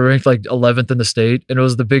season. We were ranked like 11th in the state, and it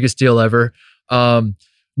was the biggest deal ever.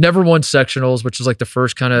 Never won sectionals, which was like the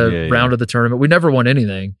first kind of Yeah, round of the tournament. We never won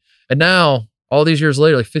anything, and now all these years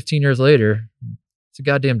later, like 15 years later, it's a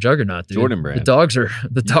goddamn juggernaut, dude. Jordan brand. The dogs are.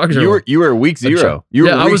 You were week 0. You were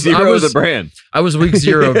Yeah, I week was- 0 I of was- the brand. I was week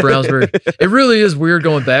 0 of Brownsburg. It really is weird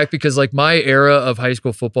going back because like my era of high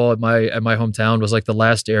school football at my hometown was like the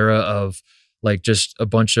last era of like just a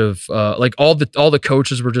bunch of like all the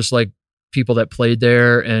coaches were just like people that played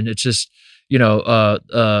there, and it's just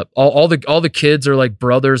all the kids are like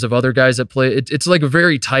brothers of other guys that play. It's like a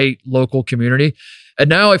very tight local community. And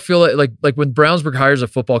now I feel like when Brownsburg hires a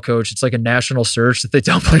football coach, it's like a national search that they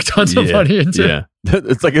dump like tons of money into. Yeah.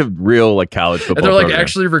 It's like a real like college football And they're like program.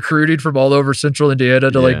 actually recruited from all over central Indiana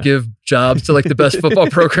to like give jobs to like the best football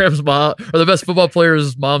programs or the best football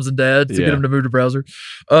players' moms and dads to get Yeah. them to move to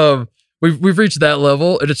Brownsburg. we've reached that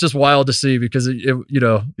level, and it's just wild to see because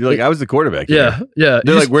You're like, I was the quarterback. Yeah, here. yeah.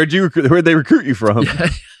 They're like, where'd they recruit you from? Yeah.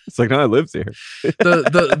 It's like, no, I lived here.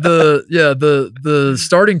 the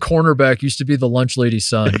starting cornerback used to be the lunch lady's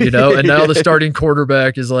son, and now the starting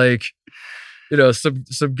quarterback is like,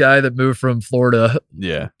 some guy that moved from Florida.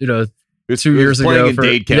 Yeah, 2 years ago in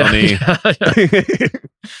Dade County. Yeah.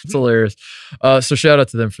 It's hilarious. So shout out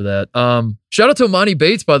to them for that. Shout out to Amani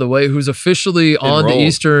Bates, by the way, who's officially on the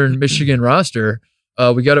Eastern Michigan roster.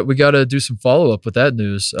 We got to do some follow up with that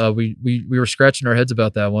news. We were scratching our heads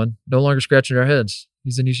about that one. No longer scratching our heads.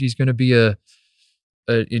 He's going to be an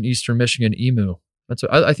Eastern Michigan emu. That's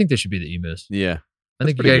what, I think they should be the emus. Yeah, I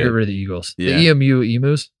think you gotta get rid of the Eagles. Yeah. The EMU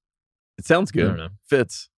emus. It sounds good. I don't know.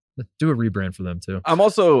 Fits. Do a rebrand for them too.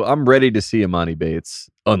 I'm ready to see Amani Bates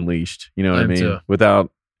unleashed. You know what I mean? Too.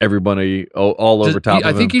 Without everybody all over top of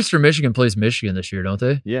him. I think Eastern Michigan plays Michigan this year, don't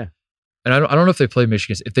they? Yeah. And I don't know if they play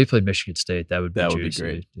Michigan. If they played Michigan State, that would be juicy,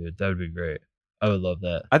 great, dude. That would be great. I would love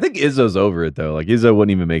that. I think Izzo's over it though. Like Izzo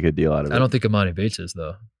wouldn't even make a deal out of it. I don't think Amani Bates is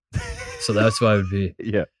though. So that's why I would be.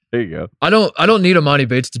 Yeah, there you go. I don't need Amani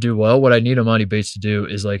Bates to do well. What I need Amani Bates to do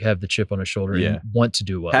is like have the chip on his shoulder and want to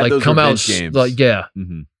do well. Have like those come out games. like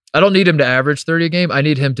Mm-hmm. I don't need him to average 30 a game. I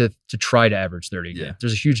need him to try to average 30 a game.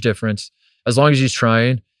 There's a huge difference. As long as he's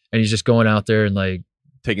trying and he's just going out there and like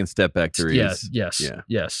taking step back threes. Yes.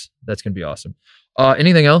 That's gonna be awesome.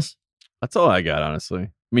 Anything else? That's all I got, honestly. I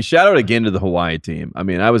mean, shout out again to the Hawaii team. I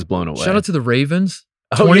mean, I was blown away. Shout out to the Ravens.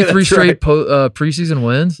 Oh, 23 straight preseason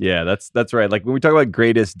wins. Yeah, that's right. Like when we talk about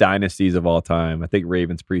greatest dynasties of all time, I think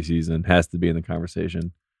Ravens preseason has to be in the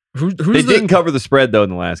conversation. They didn't cover the spread though in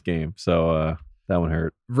the last game, so that one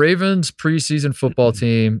hurt. Ravens preseason football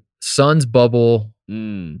team, Suns bubble,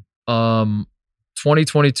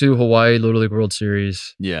 2022 Hawaii Little League World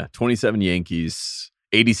Series. Yeah, 27 Yankees.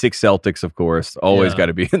 86 Celtics, of course, always got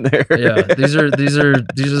to be in there. Yeah, these are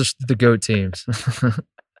the GOAT teams.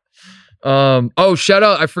 Shout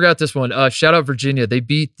out! I forgot this one. Shout out Virginia. They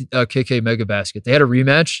beat KK Mega Basket. They had a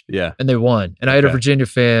rematch. Yeah, and they won. And I had a Virginia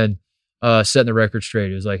fan setting the record straight.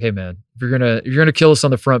 He was like, "Hey man, if you're gonna kill us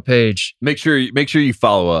on the front page, make sure you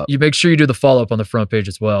follow up. You make sure you do the follow up on the front page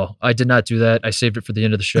as well." I did not do that. I saved it for the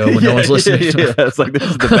end of the show when no one's listening. Yeah, it's like this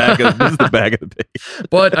is the back of the page.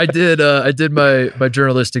 But I did my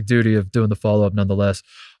journalistic duty of doing the follow up nonetheless.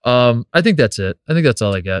 I think that's it. I think that's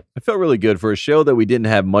all I got. I felt really good for a show that we didn't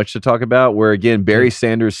have much to talk about, where again, Barry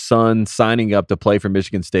Sanders' son signing up to play for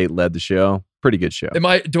Michigan State led the show. Pretty good show.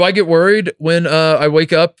 Do I get worried when I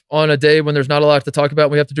wake up on a day when there's not a lot to talk about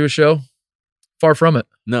and we have to do a show? Far from it.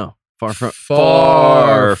 No. Far from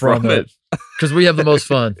it. Because we have the most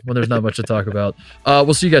fun when there's not much to talk about.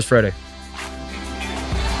 We'll see you guys Friday.